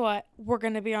 But guess what? We're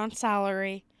going to be on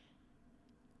salary.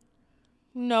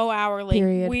 No hourly.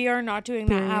 Period. We are not doing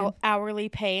that hourly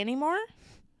pay anymore.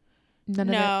 None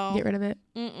of it. Get rid of it.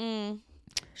 Mm-mm.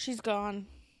 She's gone.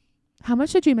 How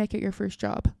much did you make at your first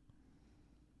job?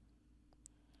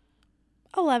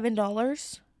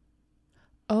 $11.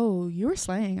 Oh, you were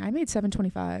slaying. I made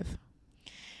 $7.25.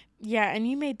 Yeah, and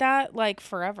you made that like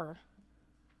forever.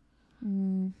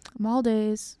 Mall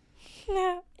days.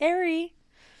 Yeah, airy.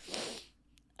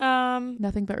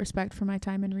 Nothing but respect for my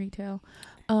time in retail.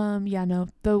 Yeah, no,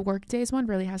 the work days one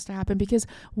really has to happen because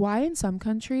why in some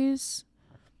countries,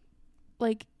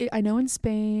 like I know in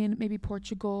Spain, maybe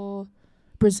Portugal,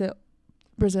 Brazil,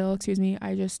 excuse me,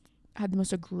 I just had the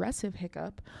most aggressive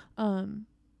hiccup.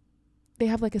 They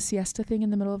have like a siesta thing in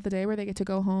the middle of the day where they get to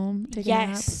go home, take a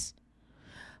nap.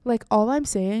 Like all I'm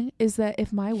saying is that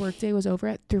if my workday was over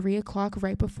at 3:00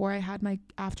 right before I had my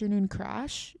afternoon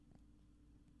crash,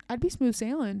 I'd be smooth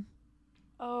sailing.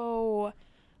 Oh,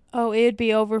 it'd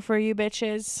be over for you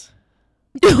bitches.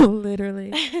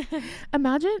 Literally.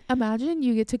 Imagine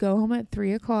you get to go home at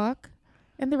 3:00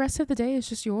 and the rest of the day is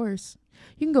just yours.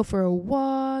 You can go for a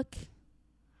walk.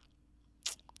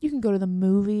 You can go to the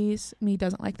movies. Me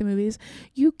doesn't like the movies.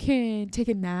 You can take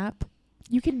a nap.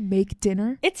 You can make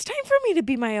dinner. It's time for me to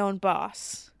be my own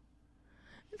boss.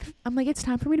 I'm like, it's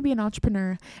time for me to be an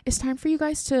entrepreneur. It's time for you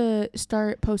guys to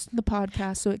start posting the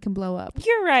podcast so it can blow up.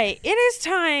 You're right. It is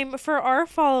time for our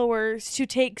followers to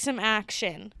take some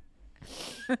action.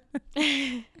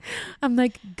 I'm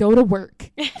like, go to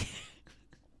work.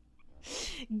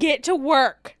 Get to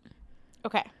work.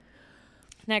 Okay.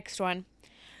 Next one.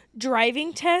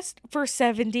 Driving test for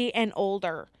 70 and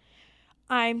older.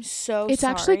 I'm so It's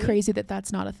sorry. actually crazy that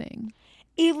that's not a thing.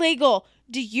 Illegal.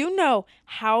 Do you know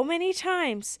how many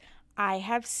times I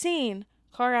have seen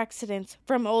car accidents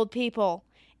from old people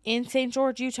in St.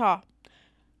 George, Utah?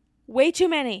 Way too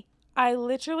many. I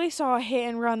literally saw a hit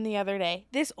and run the other day.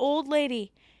 This old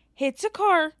lady hits a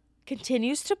car,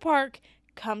 continues to park,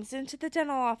 comes into the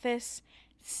dental office,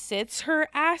 sits her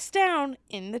ass down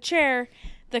in the chair.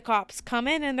 The cops come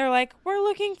in and they're like, we're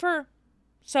looking for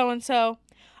so-and-so.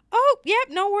 Oh, yep,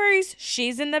 no worries.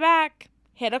 She's in the back.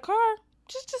 Hit a car.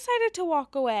 Just decided to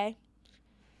walk away.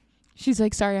 She's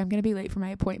like, sorry, I'm going to be late for my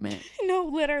appointment. No,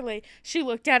 literally. She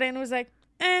looked at it and was like,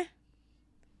 eh.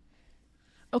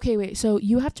 Okay, wait. So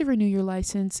you have to renew your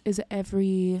license. Is it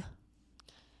every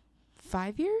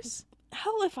 5 years?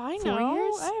 Hell if I 4 know.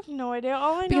 years? I have no idea.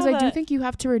 All I know Because I do that think you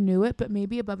have to renew it, but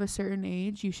maybe above a certain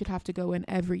age, you should have to go in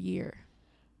every year.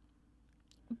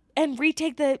 and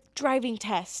retake the driving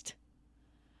test.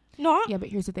 Not Yeah, but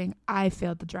here's the thing. I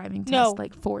failed the driving test No.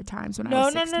 like 4 times when I no,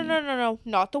 was no, 16. no.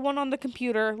 Not the one on the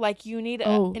computer. Like you need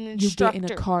Oh, an you instructor. get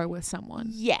in a car with someone.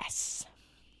 Yes.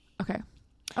 Okay.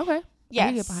 I Yes.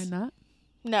 can get behind that.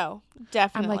 No, I'm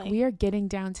definitely. like, we are getting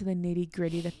down to the nitty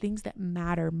gritty, the things that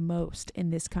matter most in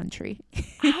this country.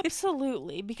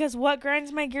 Absolutely. Because what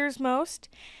grinds my gears most?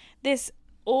 This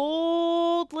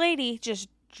old lady just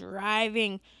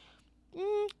driving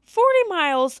 40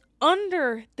 miles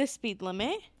under the speed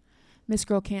limit. Miss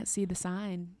Girl can't see the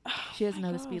sign. She doesn't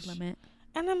know the speed gosh. limit.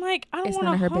 And I'm like, I don't It's want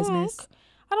none to of her honk. business.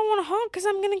 I don't want to honk because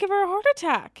I'm going to give her a heart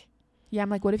attack. Yeah, I'm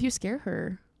like, what if you scare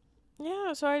her?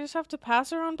 Yeah, so I just have to pass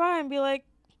her on by and be like,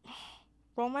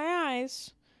 roll my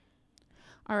eyes.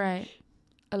 All right.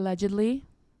 Allegedly,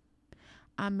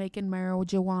 I'm making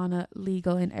marijuana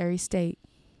legal in every state.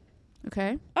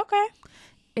 Okay? Okay.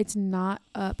 It's not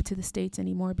up to the states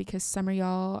anymore because some of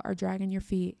y'all are dragging your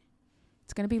feet.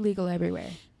 It's going to be legal everywhere.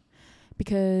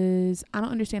 Because I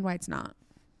don't understand why it's not.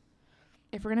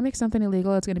 If we're going to make something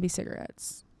illegal, it's going to be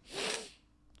cigarettes.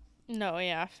 No,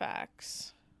 yeah,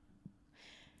 facts.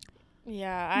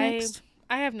 Yeah, Next.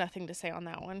 I have nothing to say on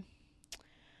that one.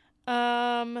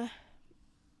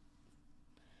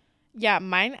 Yeah,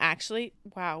 mine actually,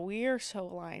 wow, we are so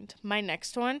aligned. My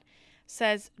next one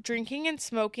says drinking and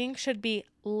smoking should be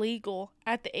legal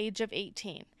at the age of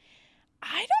 18.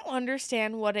 I don't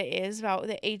understand what it is about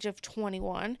the age of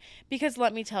 21 because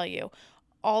let me tell you,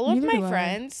 all of Neither do my I.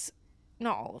 friends,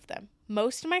 not all of them,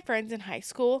 most of my friends in high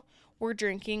school were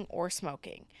drinking or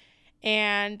smoking.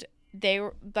 And they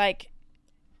were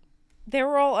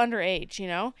all underage, you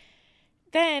know?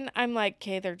 Then I'm like,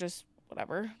 okay, they're just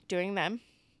whatever, doing them.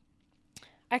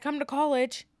 I come to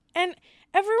college and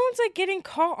everyone's like getting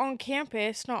caught on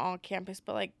campus, not on campus,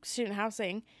 but like student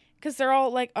housing, because they're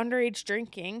all like underage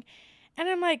drinking. And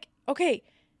I'm like, okay,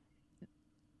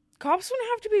 cops wouldn't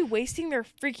have to be wasting their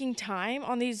freaking time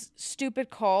on these stupid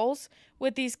calls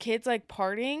with these kids like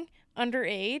partying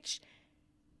underage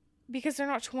because they're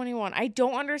not 21. I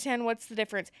don't understand what's the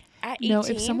difference. At 18, No,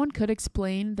 if someone could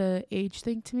explain the age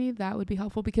thing to me, that would be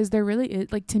helpful because there really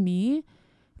is, like, to me,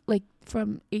 like,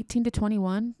 from 18 to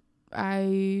 21,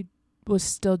 I was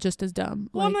still just as dumb.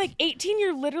 well, I'm like 18,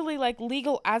 you're literally like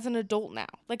legal as an adult now.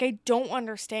 Like, I don't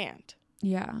understand.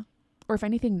 Yeah. Or if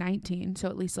anything, 19. So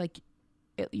at least, like,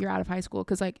 you're out of high school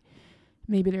because, like,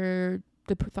 maybe the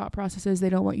thought process is they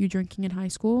don't want you drinking in high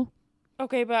school.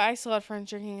 Okay, but I still had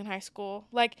friends drinking in high school.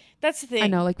 Like, that's the thing. I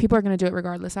know, like, people are going to do it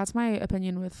regardless. That's my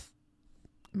opinion with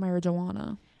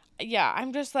marijuana. Yeah,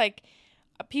 I'm just like,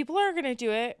 people are going to do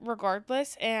it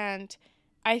regardless. And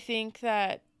I think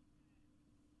that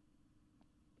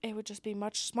it would just be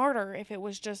much smarter if it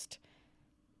was just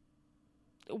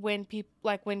when people,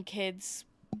 like, when kids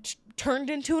turned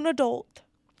into an adult.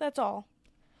 That's all.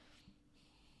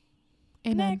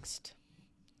 Amen. Next.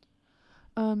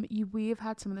 We have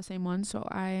had some of the same ones, so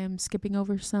I am skipping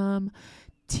over some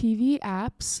TV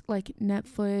apps like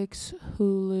Netflix,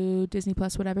 Hulu, Disney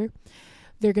Plus, whatever.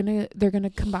 They're gonna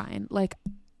combine. Like,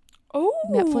 Oh,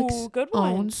 Netflix good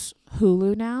one. owns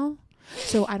Hulu now,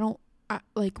 so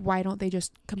why don't they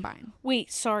just combine?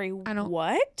 Wait, sorry. I don't-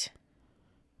 What?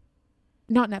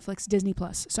 Not Netflix, Disney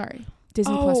Plus. Sorry,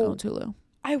 Disney Plus Oh. owns Hulu,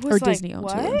 I was or like, Disney owns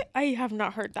what? Hulu. I have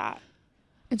not heard that.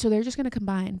 And so they're just gonna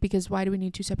combine because why do we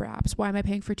need 2 separate apps? Why am I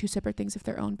paying for 2 separate things if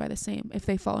they're owned by the same? If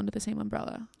they fall under the same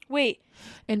umbrella? Wait,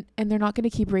 And they're not gonna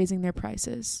keep raising their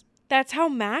prices. that's how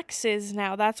Max is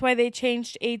now. That's why they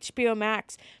changed HBO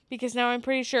Max. Because now I'm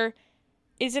pretty sure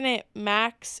isn't it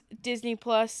Max, Disney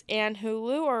Plus, and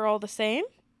Hulu are all the same?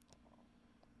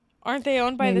 Aren't they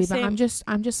owned by Maybe, the same? but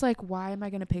I'm just like, why am I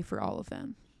going to pay for all of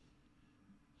them?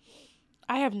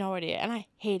 I have no idea, and I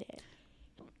hate it.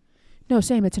 No,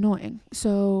 same. It's annoying.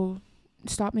 So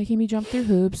stop making me jump through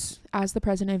hoops. As the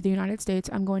president of the United States,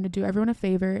 I'm going to do everyone a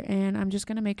favor, and I'm just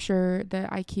going to make sure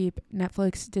that I keep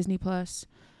Netflix, Disney Plus,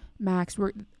 Max,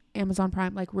 Amazon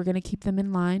Prime. Like, we're going to keep them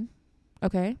in line.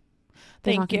 Okay?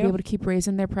 They're not going to be able to keep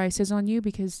raising their prices on you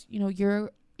because, you know,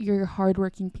 you're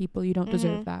hardworking people. You don't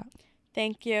deserve that.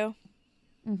 Thank you.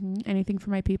 Anything for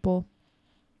my people.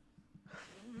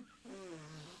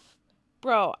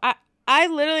 Bro, I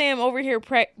literally am over here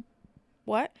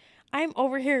what? I'm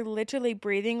over here literally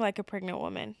breathing like a pregnant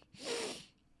woman.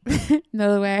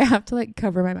 No, the way I have to like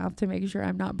cover my mouth to make sure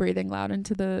I'm not breathing loud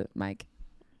into the mic.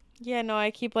 Yeah, no,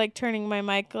 I keep like turning my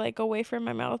mic like away from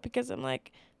my mouth because I'm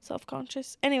like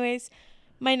self-conscious. Anyways,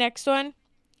 my next one.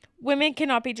 Women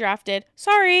cannot be drafted.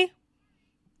 Sorry.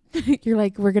 You're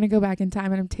like, we're going to go back in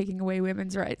time and I'm taking away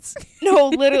women's rights. No,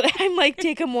 literally. I'm like,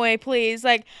 take them away, please.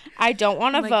 Like, I don't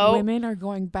want to vote. Women are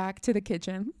going back to the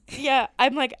kitchen. Yeah.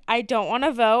 I'm like, I don't want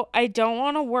to vote. I don't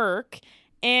want to work.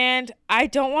 And I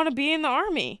don't want to be in the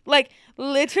army. Like,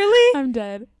 literally. I'm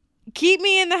dead. Keep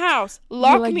me in the house.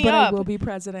 Lock me but up. I will be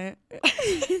president.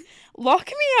 Lock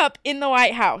me up in the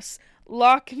White House.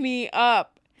 Lock me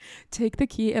up. Take the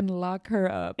key and lock her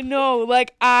up. No,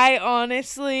 like, I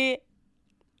honestly...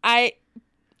 I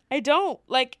don't.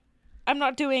 Like, I'm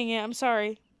not doing it. I'm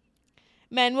sorry.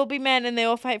 Men will be men and they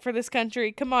will fight for this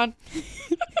country. Come on.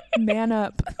 Man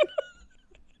up.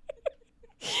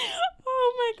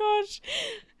 Oh my gosh.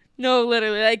 No,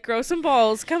 literally, like, grow some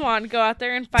balls. Come on, go out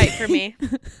there and fight for me.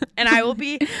 And I will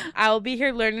be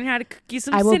here learning how to cook you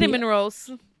some cinnamon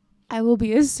rolls. I will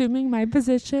be assuming my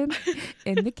position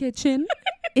in the kitchen.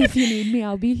 If you need me,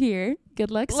 I'll be here.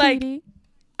 Good luck, sweetie.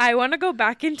 I want to go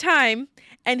back in time.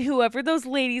 And whoever those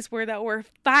ladies were that were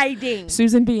fighting.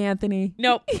 Susan B. Anthony.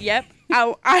 Nope. Yep. I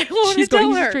want to tell her. She's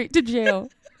going straight to jail.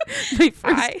 My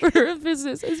first order of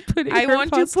business is putting I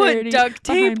want to put duct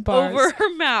tape over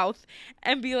her mouth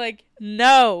and be like,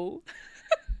 no.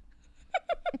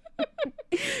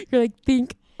 You're like,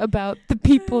 think about the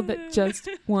people that just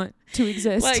want to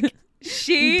exist. Like,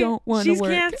 she's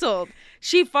canceled.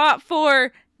 She fought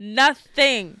for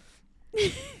nothing.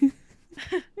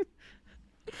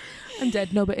 I'm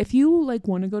dead. No, but if you like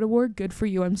want to go to war, good for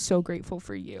you. I'm so grateful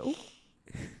for you.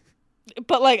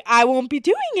 But like, I won't be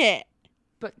doing it.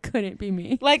 But couldn't be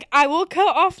me. Like, I will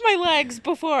cut off my legs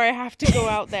before I have to go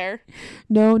out there.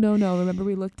 No. Remember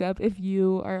we looked up, if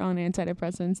you are on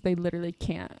antidepressants, they literally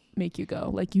can't make you go.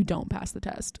 Like, you don't pass the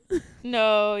test.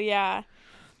 No, yeah.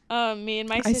 Me and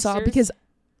my sisters. I saw because...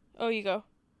 Oh, you go.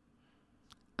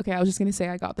 Okay, I was just going to say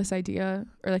I got this idea,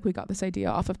 or like we got this idea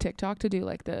off of TikTok to do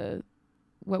like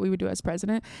what we would do as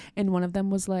president, and one of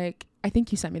them was like, I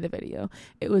think you sent me the video,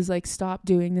 it was like, stop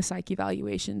doing the psych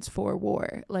evaluations for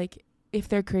war. Like, if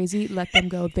they're crazy, let them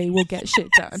go. They will get shit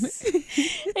done.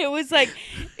 it was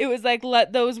like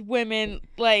let those women,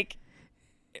 like,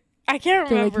 I can't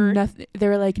remember. They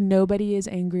were like, nobody is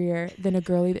angrier than a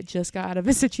girlie that just got out of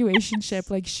a situationship.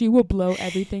 Like, she will blow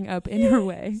everything up in her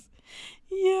way.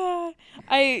 Yeah.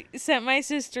 I sent my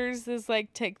sisters this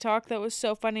like TikTok that was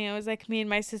so funny. I was like, me and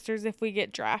my sisters if we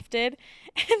get drafted.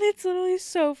 And it's literally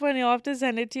so funny. I'll have to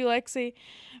send it to you, Lexi.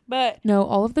 But no,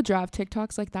 all of the draft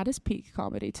TikToks, like, that is peak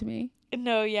comedy to me.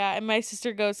 No, yeah. And my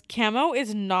sister goes, camo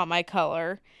is not my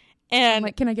color. And I'm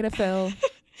like, can I get a fill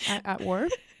at war?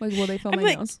 Like, will they fill my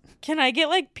nails? Can I get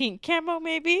like pink camo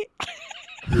maybe?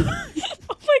 Oh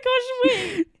my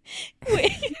gosh,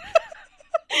 wait.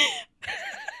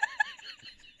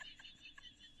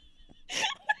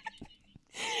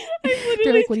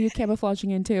 They're like, what are you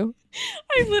camouflaging into?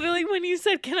 I literally, when you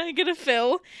said, can I get a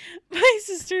fill? My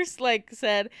sister's like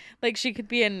said, like, she could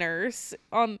be a nurse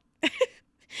on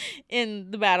in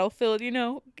the battlefield, you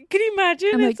know? Can you imagine?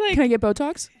 I'm it's like, can I get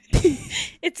Botox?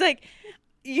 It's like,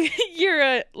 you're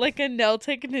a nail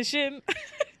technician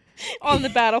on the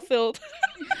battlefield.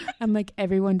 I'm like,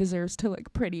 everyone deserves to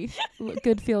look pretty. Look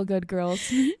good, feel good,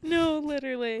 girls. No,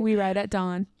 literally. We ride at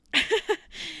dawn.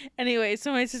 Anyway,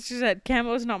 so my sister said,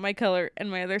 camo is not my color. And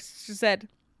my other sister said,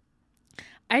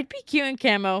 I'd be cute in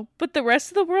camo, but the rest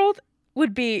of the world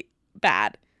would be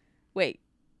bad. Wait.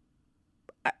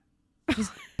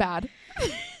 Just bad.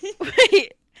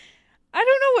 Wait. I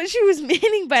don't know what she was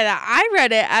meaning by that. I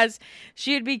read it as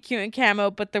she'd be cute in camo,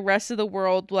 but the rest of the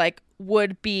world, like,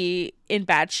 would be in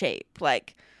bad shape.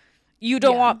 Like, you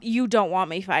don't want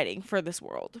me fighting for this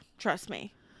world. Trust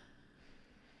me.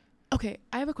 Okay,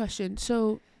 I have a question.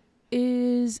 So,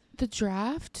 is the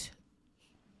draft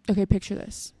Okay, picture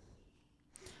this.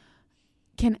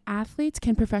 Can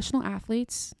professional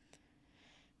athletes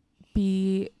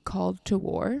be called to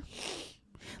war?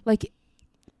 Like,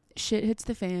 shit hits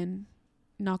the fan,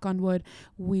 knock on wood,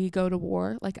 we go to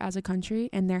war, like, as a country,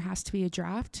 and there has to be a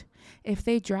draft. If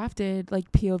they drafted,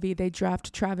 like, POV, they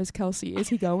draft Travis Kelce, is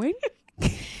he going?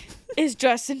 Is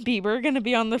Justin Bieber going to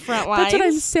be on the front lines? That's what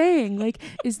I'm saying. Like,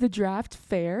 is the draft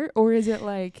fair, or is it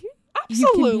like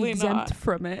Absolutely you can be exempt not.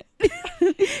 from it?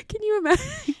 Can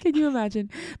you imagine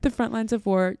the front lines of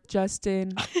war?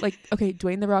 Justin, like, okay,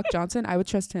 Dwayne the Rock Johnson. I would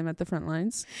trust him at the front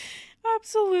lines.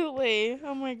 Absolutely.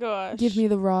 Oh my gosh. Give me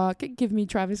the Rock. Give me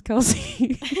Travis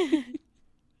Kelce.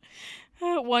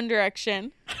 One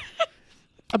Direction.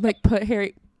 I'm like, put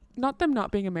Harry. Not them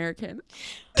not being American.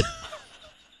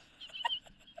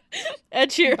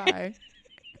 Ed Sheeran. Bye.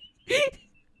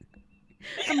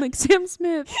 I'm like, Sam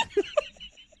Smith.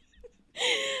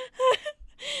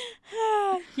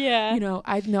 Yeah. You know,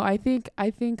 I think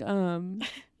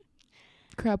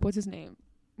crap, what's his name?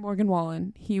 Morgan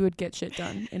Wallen. He would get shit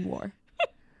done in war.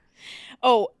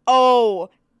 Oh,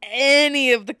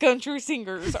 any of the country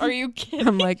singers. Are you kidding?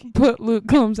 I'm like, put Luke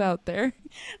Combs out there.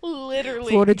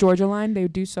 Literally. Florida Georgia line, they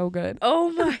would do so good. Oh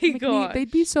my Like, god.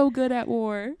 they'd be so good at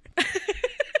war.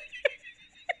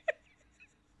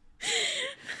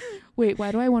 Wait,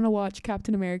 why do I want to watch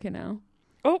Captain America now?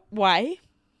 Oh, why?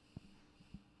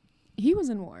 He was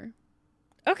in war.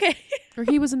 Okay. Or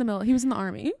he was in the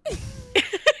army.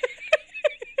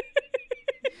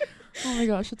 Oh my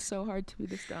gosh, it's so hard to be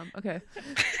this dumb. Okay.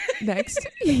 Next.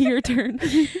 Your turn.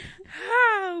 Wowie.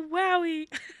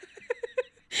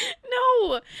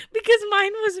 No, because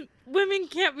mine was women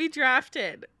can't be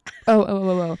drafted.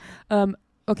 Oh.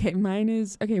 Okay, mine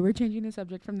is, we're changing the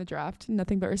subject from the draft.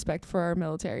 Nothing but respect for our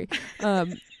military.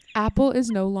 Apple is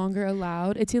no longer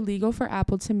allowed. It's illegal for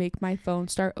Apple to make my phone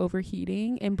start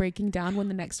overheating and breaking down when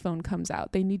the next phone comes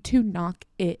out. They need to knock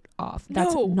it off.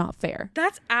 That's not fair.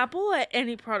 That's Apple at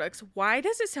any products. Why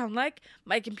does it sound like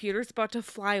my computer's about to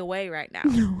fly away right now?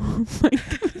 No, my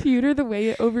computer, the way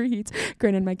it overheats.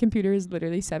 Granted, my computer is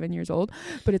literally 7 years old,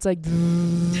 but it's like.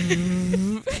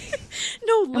 No,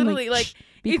 literally, like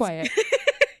be quiet.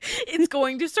 It's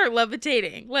going to start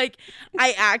levitating. Like,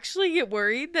 I actually get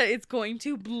worried that it's going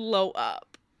to blow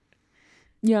up.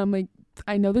 Yeah, I'm like,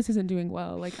 I know this isn't doing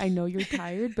well. Like, I know you're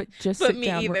tired, but just But sit me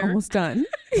down. either. We're almost done.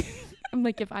 I'm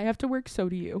like, if I have to work, so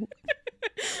do you.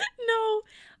 No,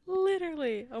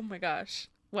 literally. Oh my gosh.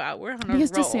 Wow, we're on a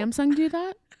Because roll. does Samsung do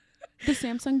that? Does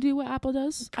Samsung do what Apple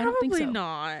does? I don't think so. Probably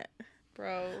not,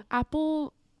 bro.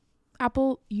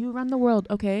 Apple, you run the world,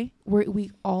 okay?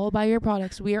 We all buy your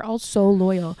products. We are all so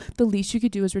loyal. The least you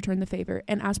could do is return the favor.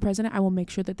 And as president, I will make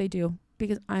sure that they do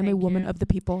because I'm a woman of the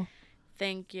people.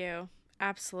 Thank you.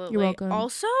 Absolutely. You're welcome.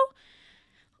 Also,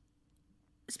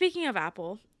 speaking of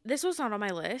Apple, this was not on my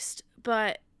list,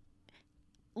 but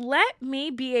let me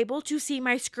be able to see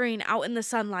my screen out in the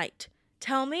sunlight.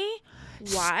 Tell me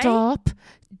why.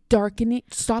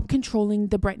 Stop controlling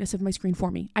the brightness of my screen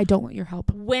for me. I don't want your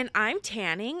help. When I'm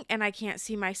tanning and I can't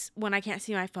see my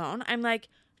phone, I'm like,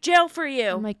 jail for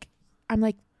you. I'm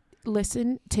like,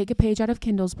 listen, take a page out of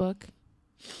Kindle's book.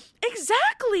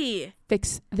 Exactly.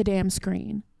 Fix the damn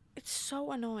screen. It's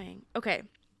so annoying. Okay.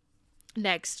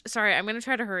 Next. Sorry, I'm going to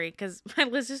try to hurry because my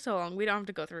list is so long. We don't have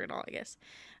to go through it all, I guess.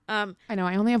 I know.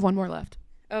 I only have one more left.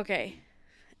 Okay.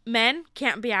 Men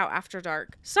can't be out after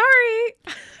dark. Sorry.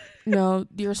 No,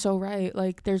 you're so right.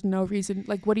 Like, there's no reason.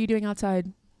 Like, what are you doing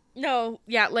outside? No,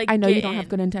 yeah, like, I know you don't have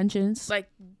good intentions. Like,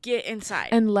 get inside.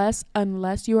 Unless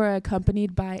you are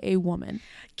accompanied by a woman.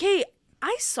 Okay,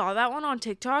 I saw that one on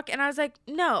TikTok and I was like,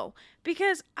 no,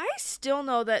 because I still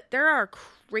know that there are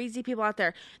crazy people out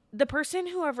there. The person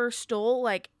whoever stole,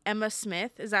 like, Emma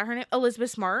Smith, is that her name?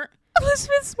 Elizabeth Smart?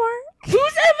 Elizabeth Smart? Who's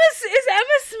Emma? Is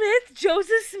Emma Smith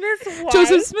Joseph Smith's wife?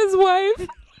 Joseph Smith's wife.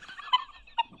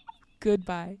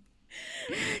 Goodbye.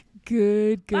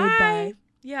 Goodbye. Bye.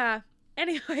 Yeah.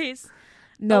 Anyways.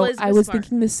 No, Elizabeth I was Smart.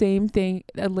 thinking the same thing.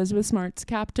 Elizabeth Smart's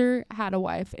captor had a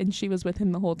wife and she was with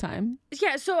him the whole time.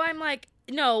 Yeah, so I'm like,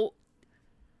 no,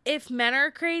 if men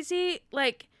are crazy,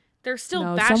 like, there's still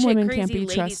No, some women batshit can't crazy be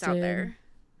ladies out trusted. there.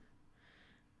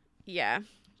 Yeah.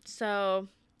 So.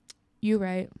 You're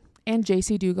right. And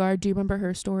JC Dugard, do you remember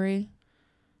her story?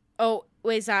 Oh,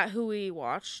 wait, is that who we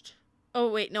watched? Oh,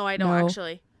 wait, no, I don't No.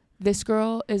 actually. This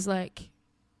girl is like,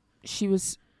 she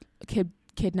was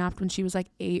kidnapped when she was like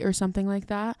 8 or something like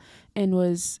that, and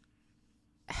was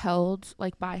held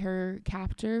like by her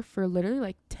captor for literally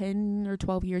like 10 or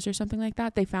 12 years or something like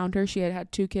that. They found her. She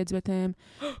had 2 kids with him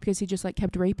because he just like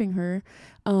kept raping her.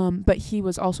 But he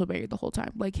was also married the whole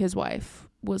time. Like his wife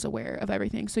was aware of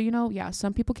everything. So, yeah,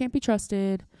 some people can't be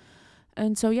trusted.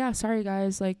 And so, yeah, sorry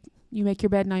guys. Like, you make your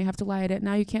bed, now you have to lie at it.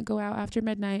 Now you can't go out after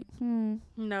midnight. No,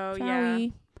 sorry. yeah.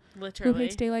 Literally. Who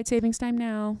hates daylight savings time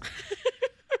now?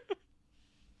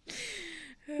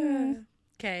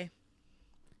 Okay.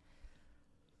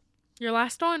 Your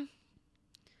last one.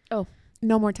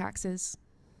 No more taxes.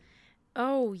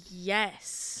 Oh,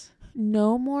 yes.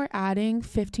 No more adding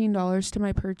 $15 to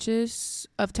my purchase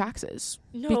of taxes.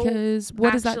 No. Because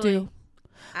what does that do?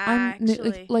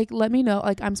 Actually. Like, let me know.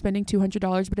 Like, I'm spending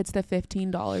 $200, but it's the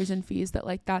 $15 in fees that,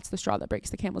 like, that's the straw that breaks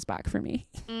the camel's back for me.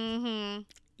 Mm-hmm.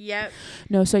 Yep.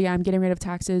 No, so yeah, I'm getting rid of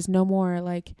taxes. No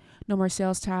more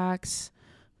sales tax.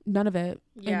 None of it.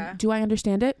 Yeah. And do I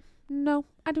understand it? No,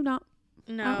 I do not.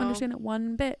 No. I don't understand it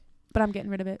one bit. But I'm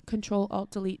getting rid of it. Control,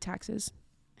 Alt, Delete taxes.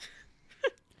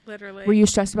 Literally. Were you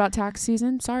stressed about tax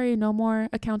season? Sorry, no more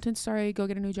accountants. Sorry, go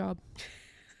get a new job.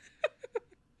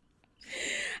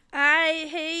 I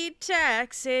hate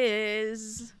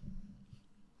taxes.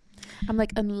 I'm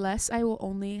like, unless I'll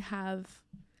only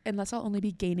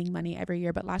be gaining money every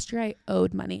year. But last year I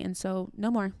owed money, and so no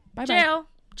more. Bye bye.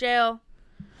 Jail.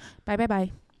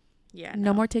 Bye. Yeah.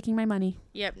 No more taking my money.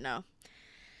 Yep. No.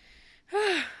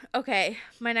 Okay.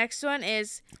 My next one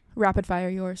is. Rapid fire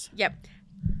yours. Yep.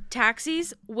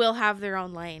 Taxis will have their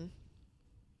own lane.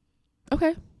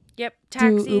 Okay. Yep.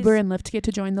 Taxis. Do Uber and Lyft get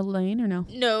to join the lane or no?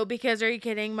 No, because are you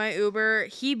kidding? My Uber,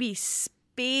 he be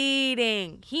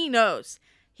speeding. He knows.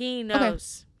 Okay.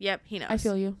 Yep, he knows. I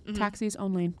feel you. Mm-hmm. Taxis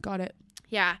own lane. Got it.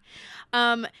 Yeah.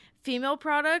 Female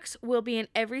products will be in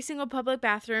every single public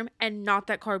bathroom and not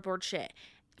that cardboard shit.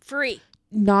 Free.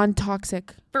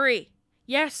 Non-toxic. Free.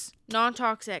 Yes,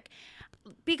 non-toxic.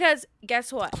 Because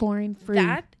guess what? Chlorine free.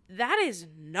 That is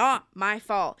not my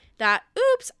fault.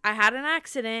 Oops, I had an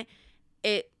accident.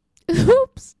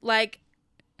 Oops. Like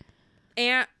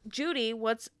Aunt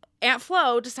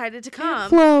Flo decided to come. Aunt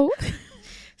Flo.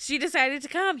 She decided to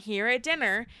come here at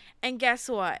dinner, and guess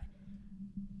what?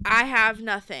 I have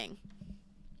nothing.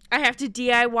 I have to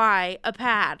DIY a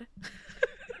pad.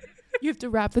 You have to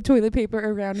wrap the toilet paper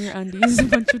around your undies a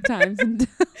bunch of times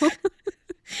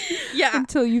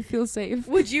until you feel safe.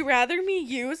 Would you rather me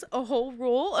use a whole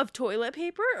roll of toilet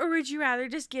paper, or would you rather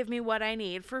just give me what I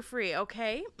need for free?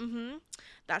 Okay.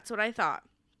 That's what I thought.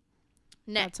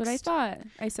 Next. That's what I thought.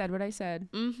 I said what I said.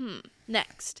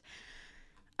 Next.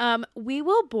 We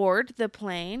will board the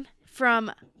plane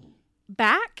from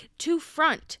back to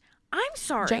front. I'm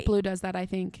sorry. JetBlue does that, I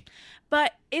think.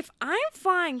 But if I'm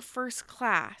flying first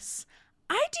class,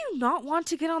 I do not want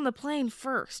to get on the plane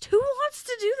first. Who wants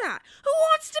to do that? Who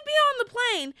wants to be on the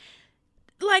plane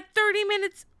like 30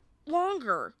 minutes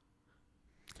longer?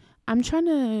 I'm trying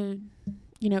to,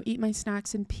 eat my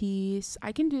snacks in peace.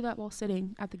 I can do that while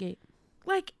sitting at the gate.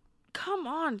 Like, come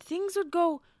on. Things would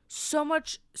go so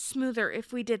much smoother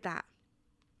if we did that.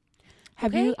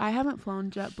 I haven't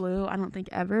flown JetBlue, I don't think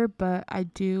ever, but I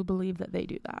do believe that they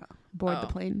do that. Board the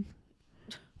plane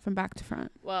from back to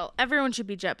front. Well, everyone should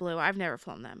be JetBlue. I've never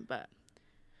flown them, but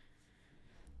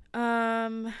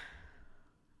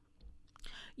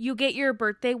you get your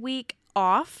birthday week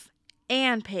off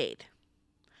and paid.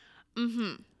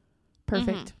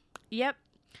 Perfect. Yep.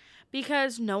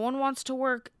 Because no one wants to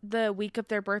work the week of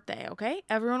their birthday, okay?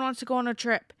 Everyone wants to go on a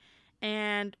trip.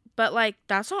 But like,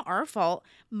 that's not our fault.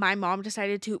 My mom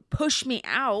decided to push me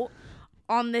out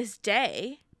on this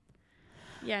day.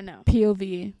 Yeah, no.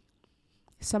 POV.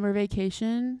 Summer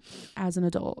vacation as an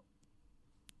adult.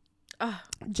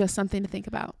 Just something to think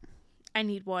about. I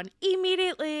need one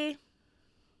immediately.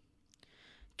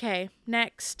 Okay,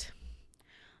 next.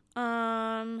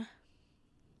 Hands-on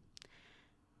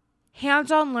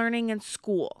learning in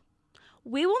school.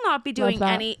 We will not be doing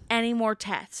any more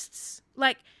tests.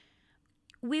 Like,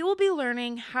 we will be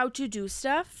learning how to do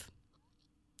stuff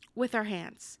with our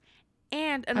hands.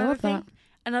 And another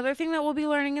thing that we'll be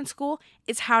learning in school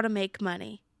is how to make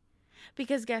money.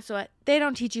 Because guess what? They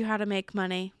don't teach you how to make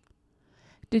money.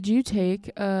 Did you take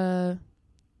a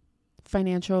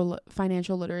financial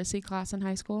literacy class in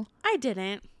high school? I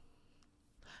didn't.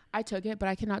 I took it, but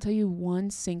I cannot tell you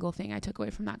one single thing I took away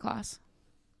from that class.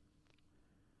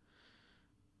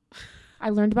 I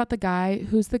learned about the guy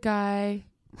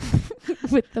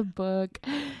with the book.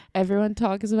 Everyone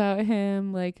talks about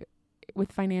him, like,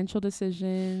 with financial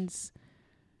decisions.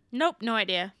 Nope, no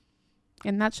idea.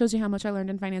 And that shows you how much I learned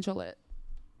in financial lit.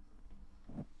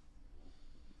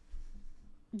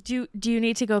 Do you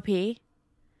need to go pee?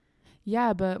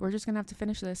 Yeah, but we're just gonna have to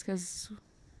finish this because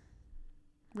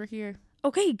we're here.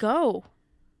 Okay, go.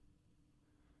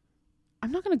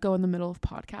 I'm not gonna go in the middle of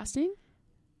podcasting.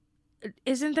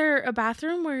 Isn't there a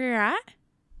bathroom where you're at?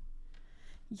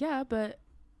 Yeah, but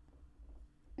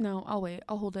no, I'll wait.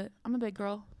 I'll hold it. I'm a big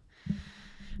girl.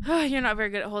 You're not very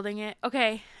good at holding it.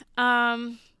 Okay.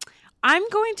 I'm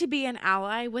going to be an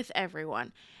ally with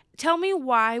everyone. Tell me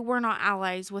why we're not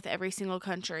allies with every single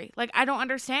country. Like, I don't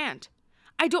understand.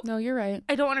 No, you're right.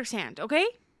 I don't understand, okay?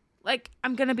 Like,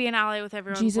 I'm going to be an ally with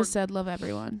everyone. Jesus said love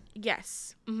everyone.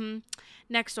 Yes.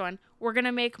 Next one. We're going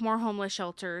to make more homeless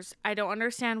shelters. I don't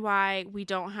understand why we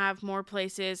don't have more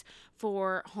places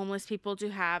for homeless people to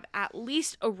have at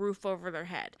least a roof over their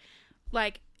head.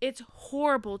 Like, it's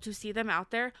horrible to see them out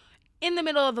there in the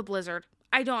middle of a blizzard.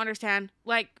 I don't understand.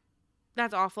 Like,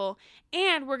 that's awful.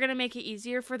 And we're going to make it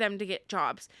easier for them to get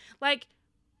jobs. Like,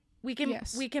 we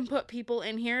can put people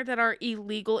in here that are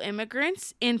illegal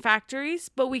immigrants in factories,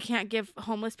 but we can't give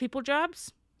homeless people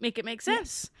jobs. Make it make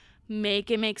sense. Yes.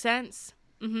 Make it make sense.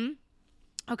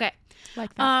 Okay.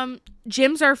 Like that.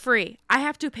 Gyms are free. I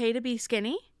have to pay to be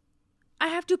skinny? I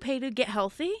have to pay to get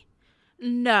healthy?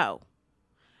 No.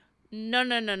 No.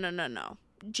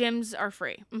 Gyms are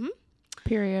free.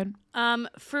 Period.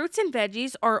 Fruits and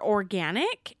veggies are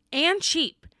organic and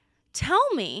cheap.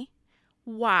 Tell me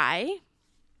why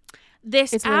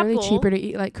It's literally cheaper to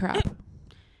eat like crap.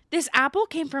 This apple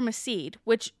came from a seed,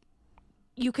 which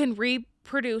you can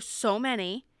reproduce so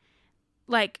many,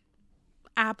 like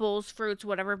apples, fruits,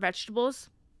 whatever, vegetables,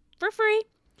 for free.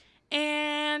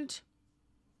 And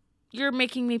you're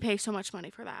making me pay so much money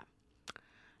for that.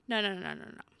 No.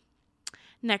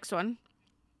 Next one.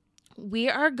 We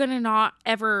are going to not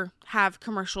ever have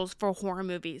commercials for horror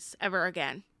movies ever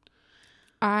again.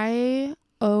 Amazing.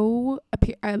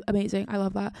 I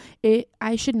love that.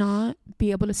 I should not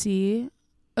be able to see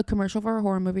a commercial for a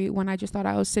horror movie when I just thought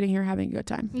I was sitting here having a good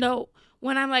time. No,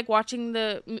 when I'm like watching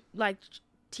the like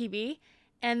TV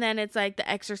and then it's like The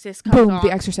Exorcist comes Boom, on.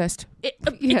 The Exorcist. Yes.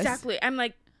 Exactly. I'm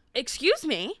like, excuse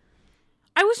me?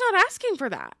 I was not asking for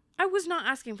that.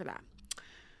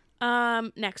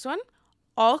 Next one.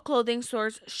 All clothing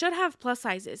stores should have plus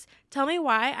sizes. Tell me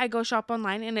why I go shop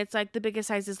online and it's like the biggest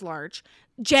size is large.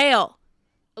 Jail.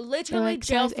 Literally like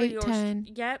jail size for 8, your 10.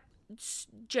 Yep.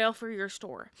 Jail for your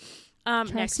store. Try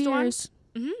Next Sears.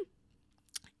 one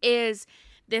is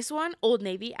this one. Old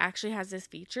Navy actually has this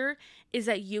feature is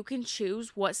that you can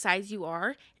choose what size you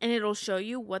are and it'll show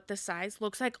you what the size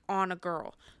looks like on a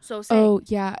girl. So say, oh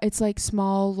yeah, it's like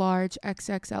small, large,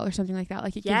 XXL or something like that.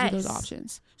 Like it gives you those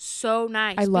options. So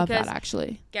nice. I love that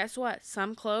actually. Guess what?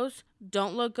 Some clothes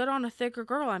don't look good on a thicker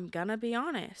girl. I'm gonna be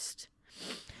honest.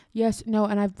 Yes, no,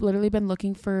 and I've literally been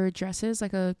looking for dresses,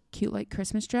 like a cute like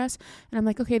Christmas dress, and I'm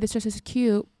like, okay, this dress is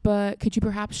cute, but could you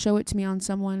perhaps show it to me on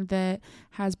someone that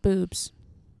has boobs?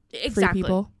 Exactly. Free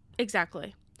people.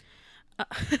 Exactly.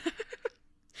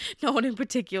 No one in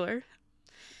particular.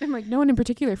 I'm like, no one in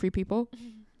particular, free people.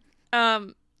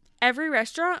 Every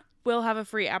restaurant will have a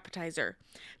free appetizer.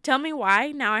 Tell me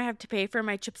why now I have to pay for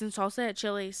my chips and salsa at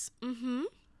Chili's. You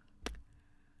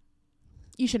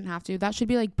shouldn't have to. That should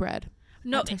be like bread.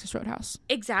 No, at Texas Roadhouse.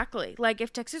 Exactly. Like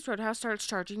if Texas Roadhouse starts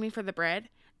charging me for the bread,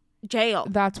 jail.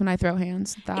 That's when I throw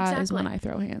hands. That is when I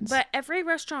throw hands. But every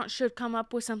restaurant should come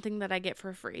up with something that I get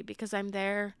for free because I'm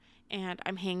there and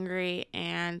I'm hangry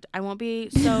and I won't be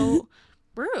so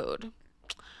rude.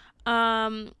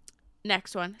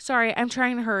 Next one. Sorry, I'm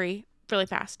trying to hurry really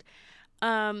fast.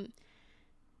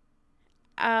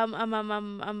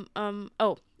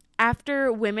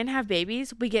 After women have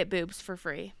babies, we get boobs for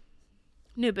free.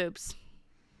 New boobs.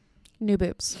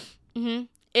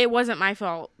 It wasn't my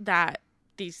fault that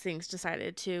these things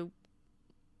decided to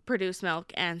produce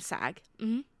milk and sag.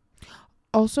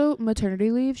 Also, maternity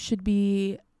leave should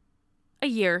be a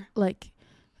year. Like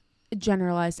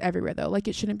generalized everywhere though. Like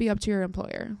it shouldn't be up to your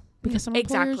employer because some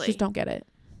employers just don't get it.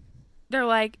 They're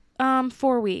like,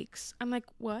 4 weeks. I'm like,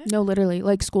 what? No, literally,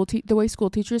 like the way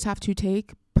school teachers have to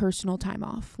take personal time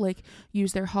off, like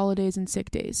use their holidays and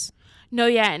sick days. No,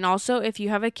 yeah, and also if you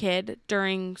have a kid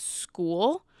during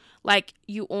school, like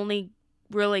you only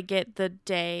really get the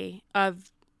day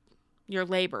of your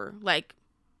labor, like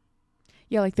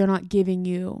yeah, like they're not giving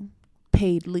you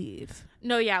paid leave.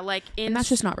 No, yeah, like and that's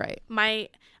just not right. I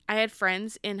had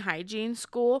friends in hygiene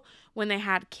school when they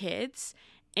had kids,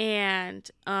 and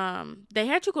they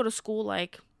had to go to school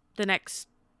like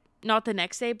not the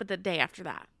next day, but the day after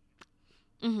that.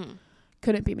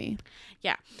 Couldn't be me.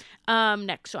 Yeah.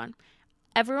 Next one.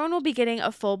 Everyone will be getting a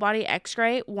full body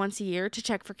x-ray once a year to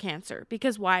check for cancer.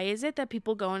 Because why is it that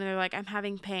people go and they're like, I'm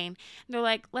having pain. And they're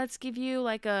like, let's give you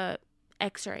like a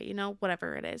x-ray, you know,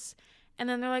 whatever it is. And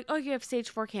then they're like, oh, you have stage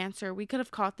 4 cancer. We could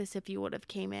have caught this if you would have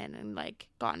came in and like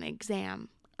gotten an exam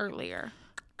earlier.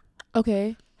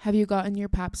 Okay. Have you gotten your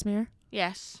pap smear?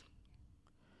 Yes.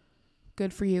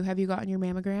 Good for you. Have you gotten your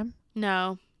mammogram?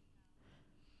 No.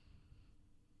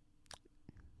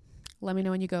 Let me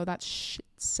know when you go. That shit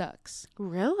sucks.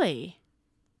 Really?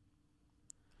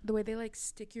 The way they like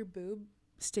stick your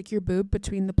boob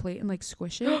between the plate and like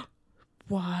squish it.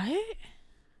 What?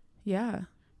 Yeah.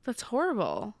 That's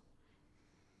horrible.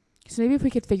 So maybe if we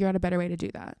could figure out a better way to do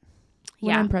that.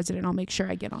 When Yeah. I'm president, I'll make sure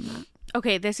I get on that.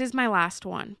 Okay, this is my last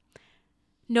one.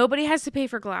 Nobody has to pay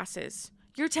for glasses.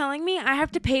 You're telling me I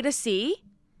have to pay to see?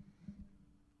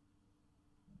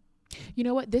 You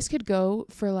know what? This could go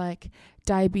for like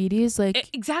diabetes, like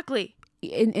Exactly.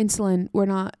 in insulin. We're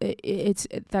not.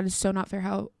 That is so not fair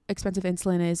how expensive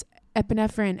insulin is.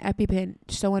 Epinephrine, EpiPen,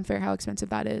 so unfair how expensive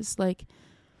that is. Like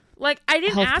I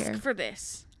didn't Healthcare. ask for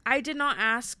this. I did not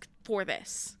ask for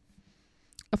this.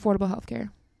 affordable healthcare,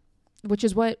 which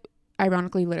is what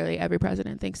ironically literally every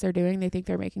president thinks they're doing. They think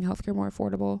they're making healthcare more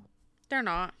affordable. They're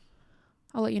not.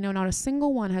 I'll let you know, not a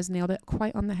single one has nailed it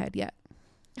quite on the head yet.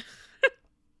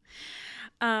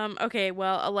 Okay,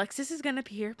 well, Alexis is going to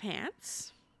pee her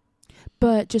pants.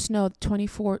 But just know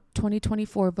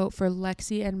 2024 vote for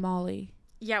Lexi and Molly.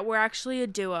 Yeah, we're actually a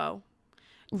duo.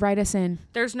 Write us in.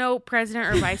 There's no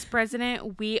president or vice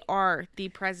president. We are the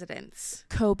presidents.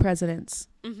 Co-presidents.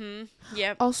 Mm-hmm.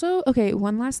 Yep. Also, okay,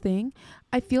 one last thing.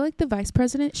 I feel like the vice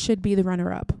president should be the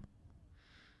runner-up.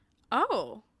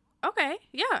 Oh, okay.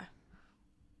 Yeah.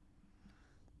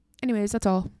 Anyways, that's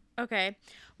all. Okay.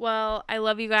 Well, I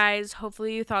love you guys.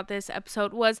 Hopefully you thought this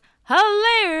episode was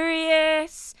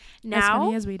hilarious. As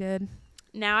funny as we did.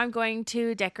 Now I'm going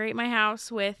to decorate my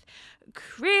house with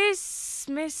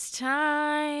Christmas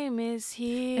time is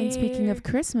here. And speaking of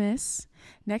Christmas,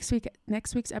 next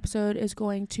week's episode is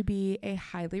going to be a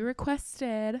highly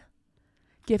requested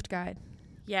gift guide.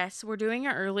 Yes, we're doing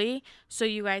it early so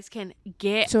you guys can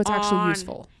get So it's on, actually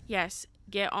useful. Yes,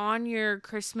 get on your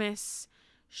Christmas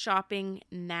shopping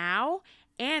now,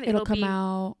 and It'll come be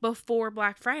out before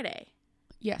Black Friday.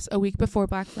 Yes, a week before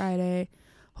Black Friday.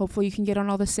 Hopefully you can get on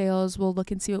all the sales. We'll look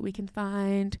and see what we can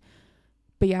find.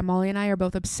 But yeah, Molly and I are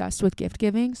both obsessed with gift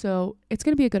giving, so it's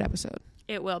going to be a good episode.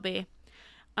 It will be.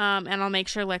 And I'll make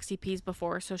sure Lexi pees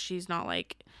before so she's not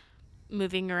like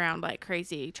moving around like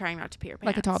crazy, trying not to pee her pants.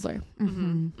 Like a toddler.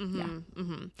 Mm-hmm. Mm-hmm. Yeah.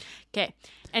 Mm-hmm. Okay.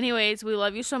 Anyways, we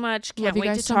love you so much. Can't Love you wait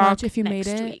guys to so talk much. If you next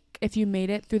made it, week. if you made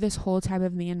it through this whole time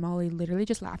of me and Molly literally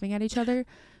just laughing at each other,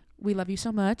 we love you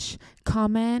so much.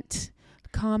 Comment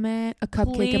a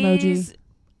cupcake emoji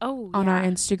on our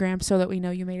Instagram so that we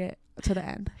know you made it to the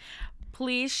end.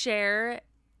 Please share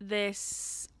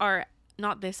this, or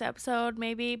not this episode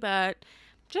maybe, but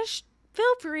just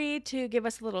feel free to give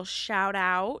us a little shout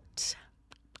out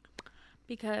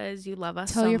because you love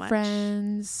us so much. Tell your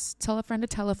friends. Tell a friend to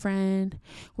tell a friend.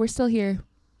 We're still here.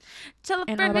 Tell a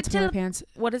And friend all about to to pee tell her pants.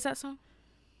 What is that song?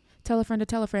 Tell a friend to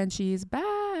tell a friend. She's back.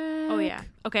 Oh yeah.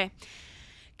 Okay.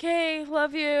 Okay,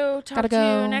 love you. Talk Gotta to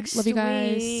go. you next Love you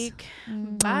guys. week.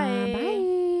 Bye. Bye. Bye.